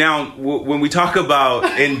 try it. Now, when we talk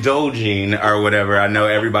about indulging or whatever, I know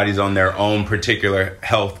everybody's on their own particular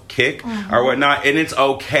health kick or whatnot, and it's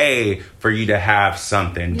okay for you to have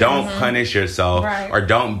something. Don't punish yourself or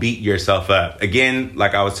don't beat yourself up. Again,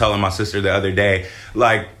 like I was telling my sister the other day,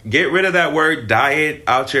 like, get rid of that word diet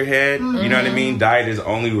out your head. You know what I mean? Diet is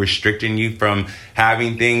only restricting you from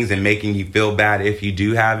having things and making you feel bad if you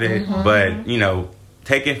do have it. But, you know,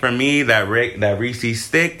 take it from me, that Reese's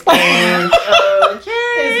stick thing.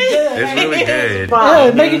 It's really good.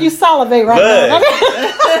 Yeah, making you salivate right now.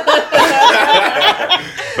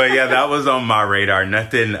 But yeah, that was on my radar.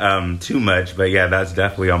 Nothing too much, but yeah, that's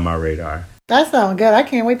definitely on my radar. That sounds good. I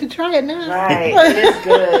can't wait to try it now. Right. It is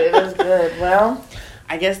good. It is good. Well,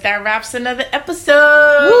 I guess that wraps another episode.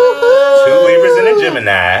 Woo-hoo. 2 Libras and a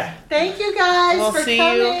Gemini. Thank you guys We'll for see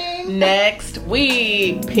coming. you next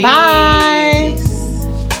week. Peace. Bye.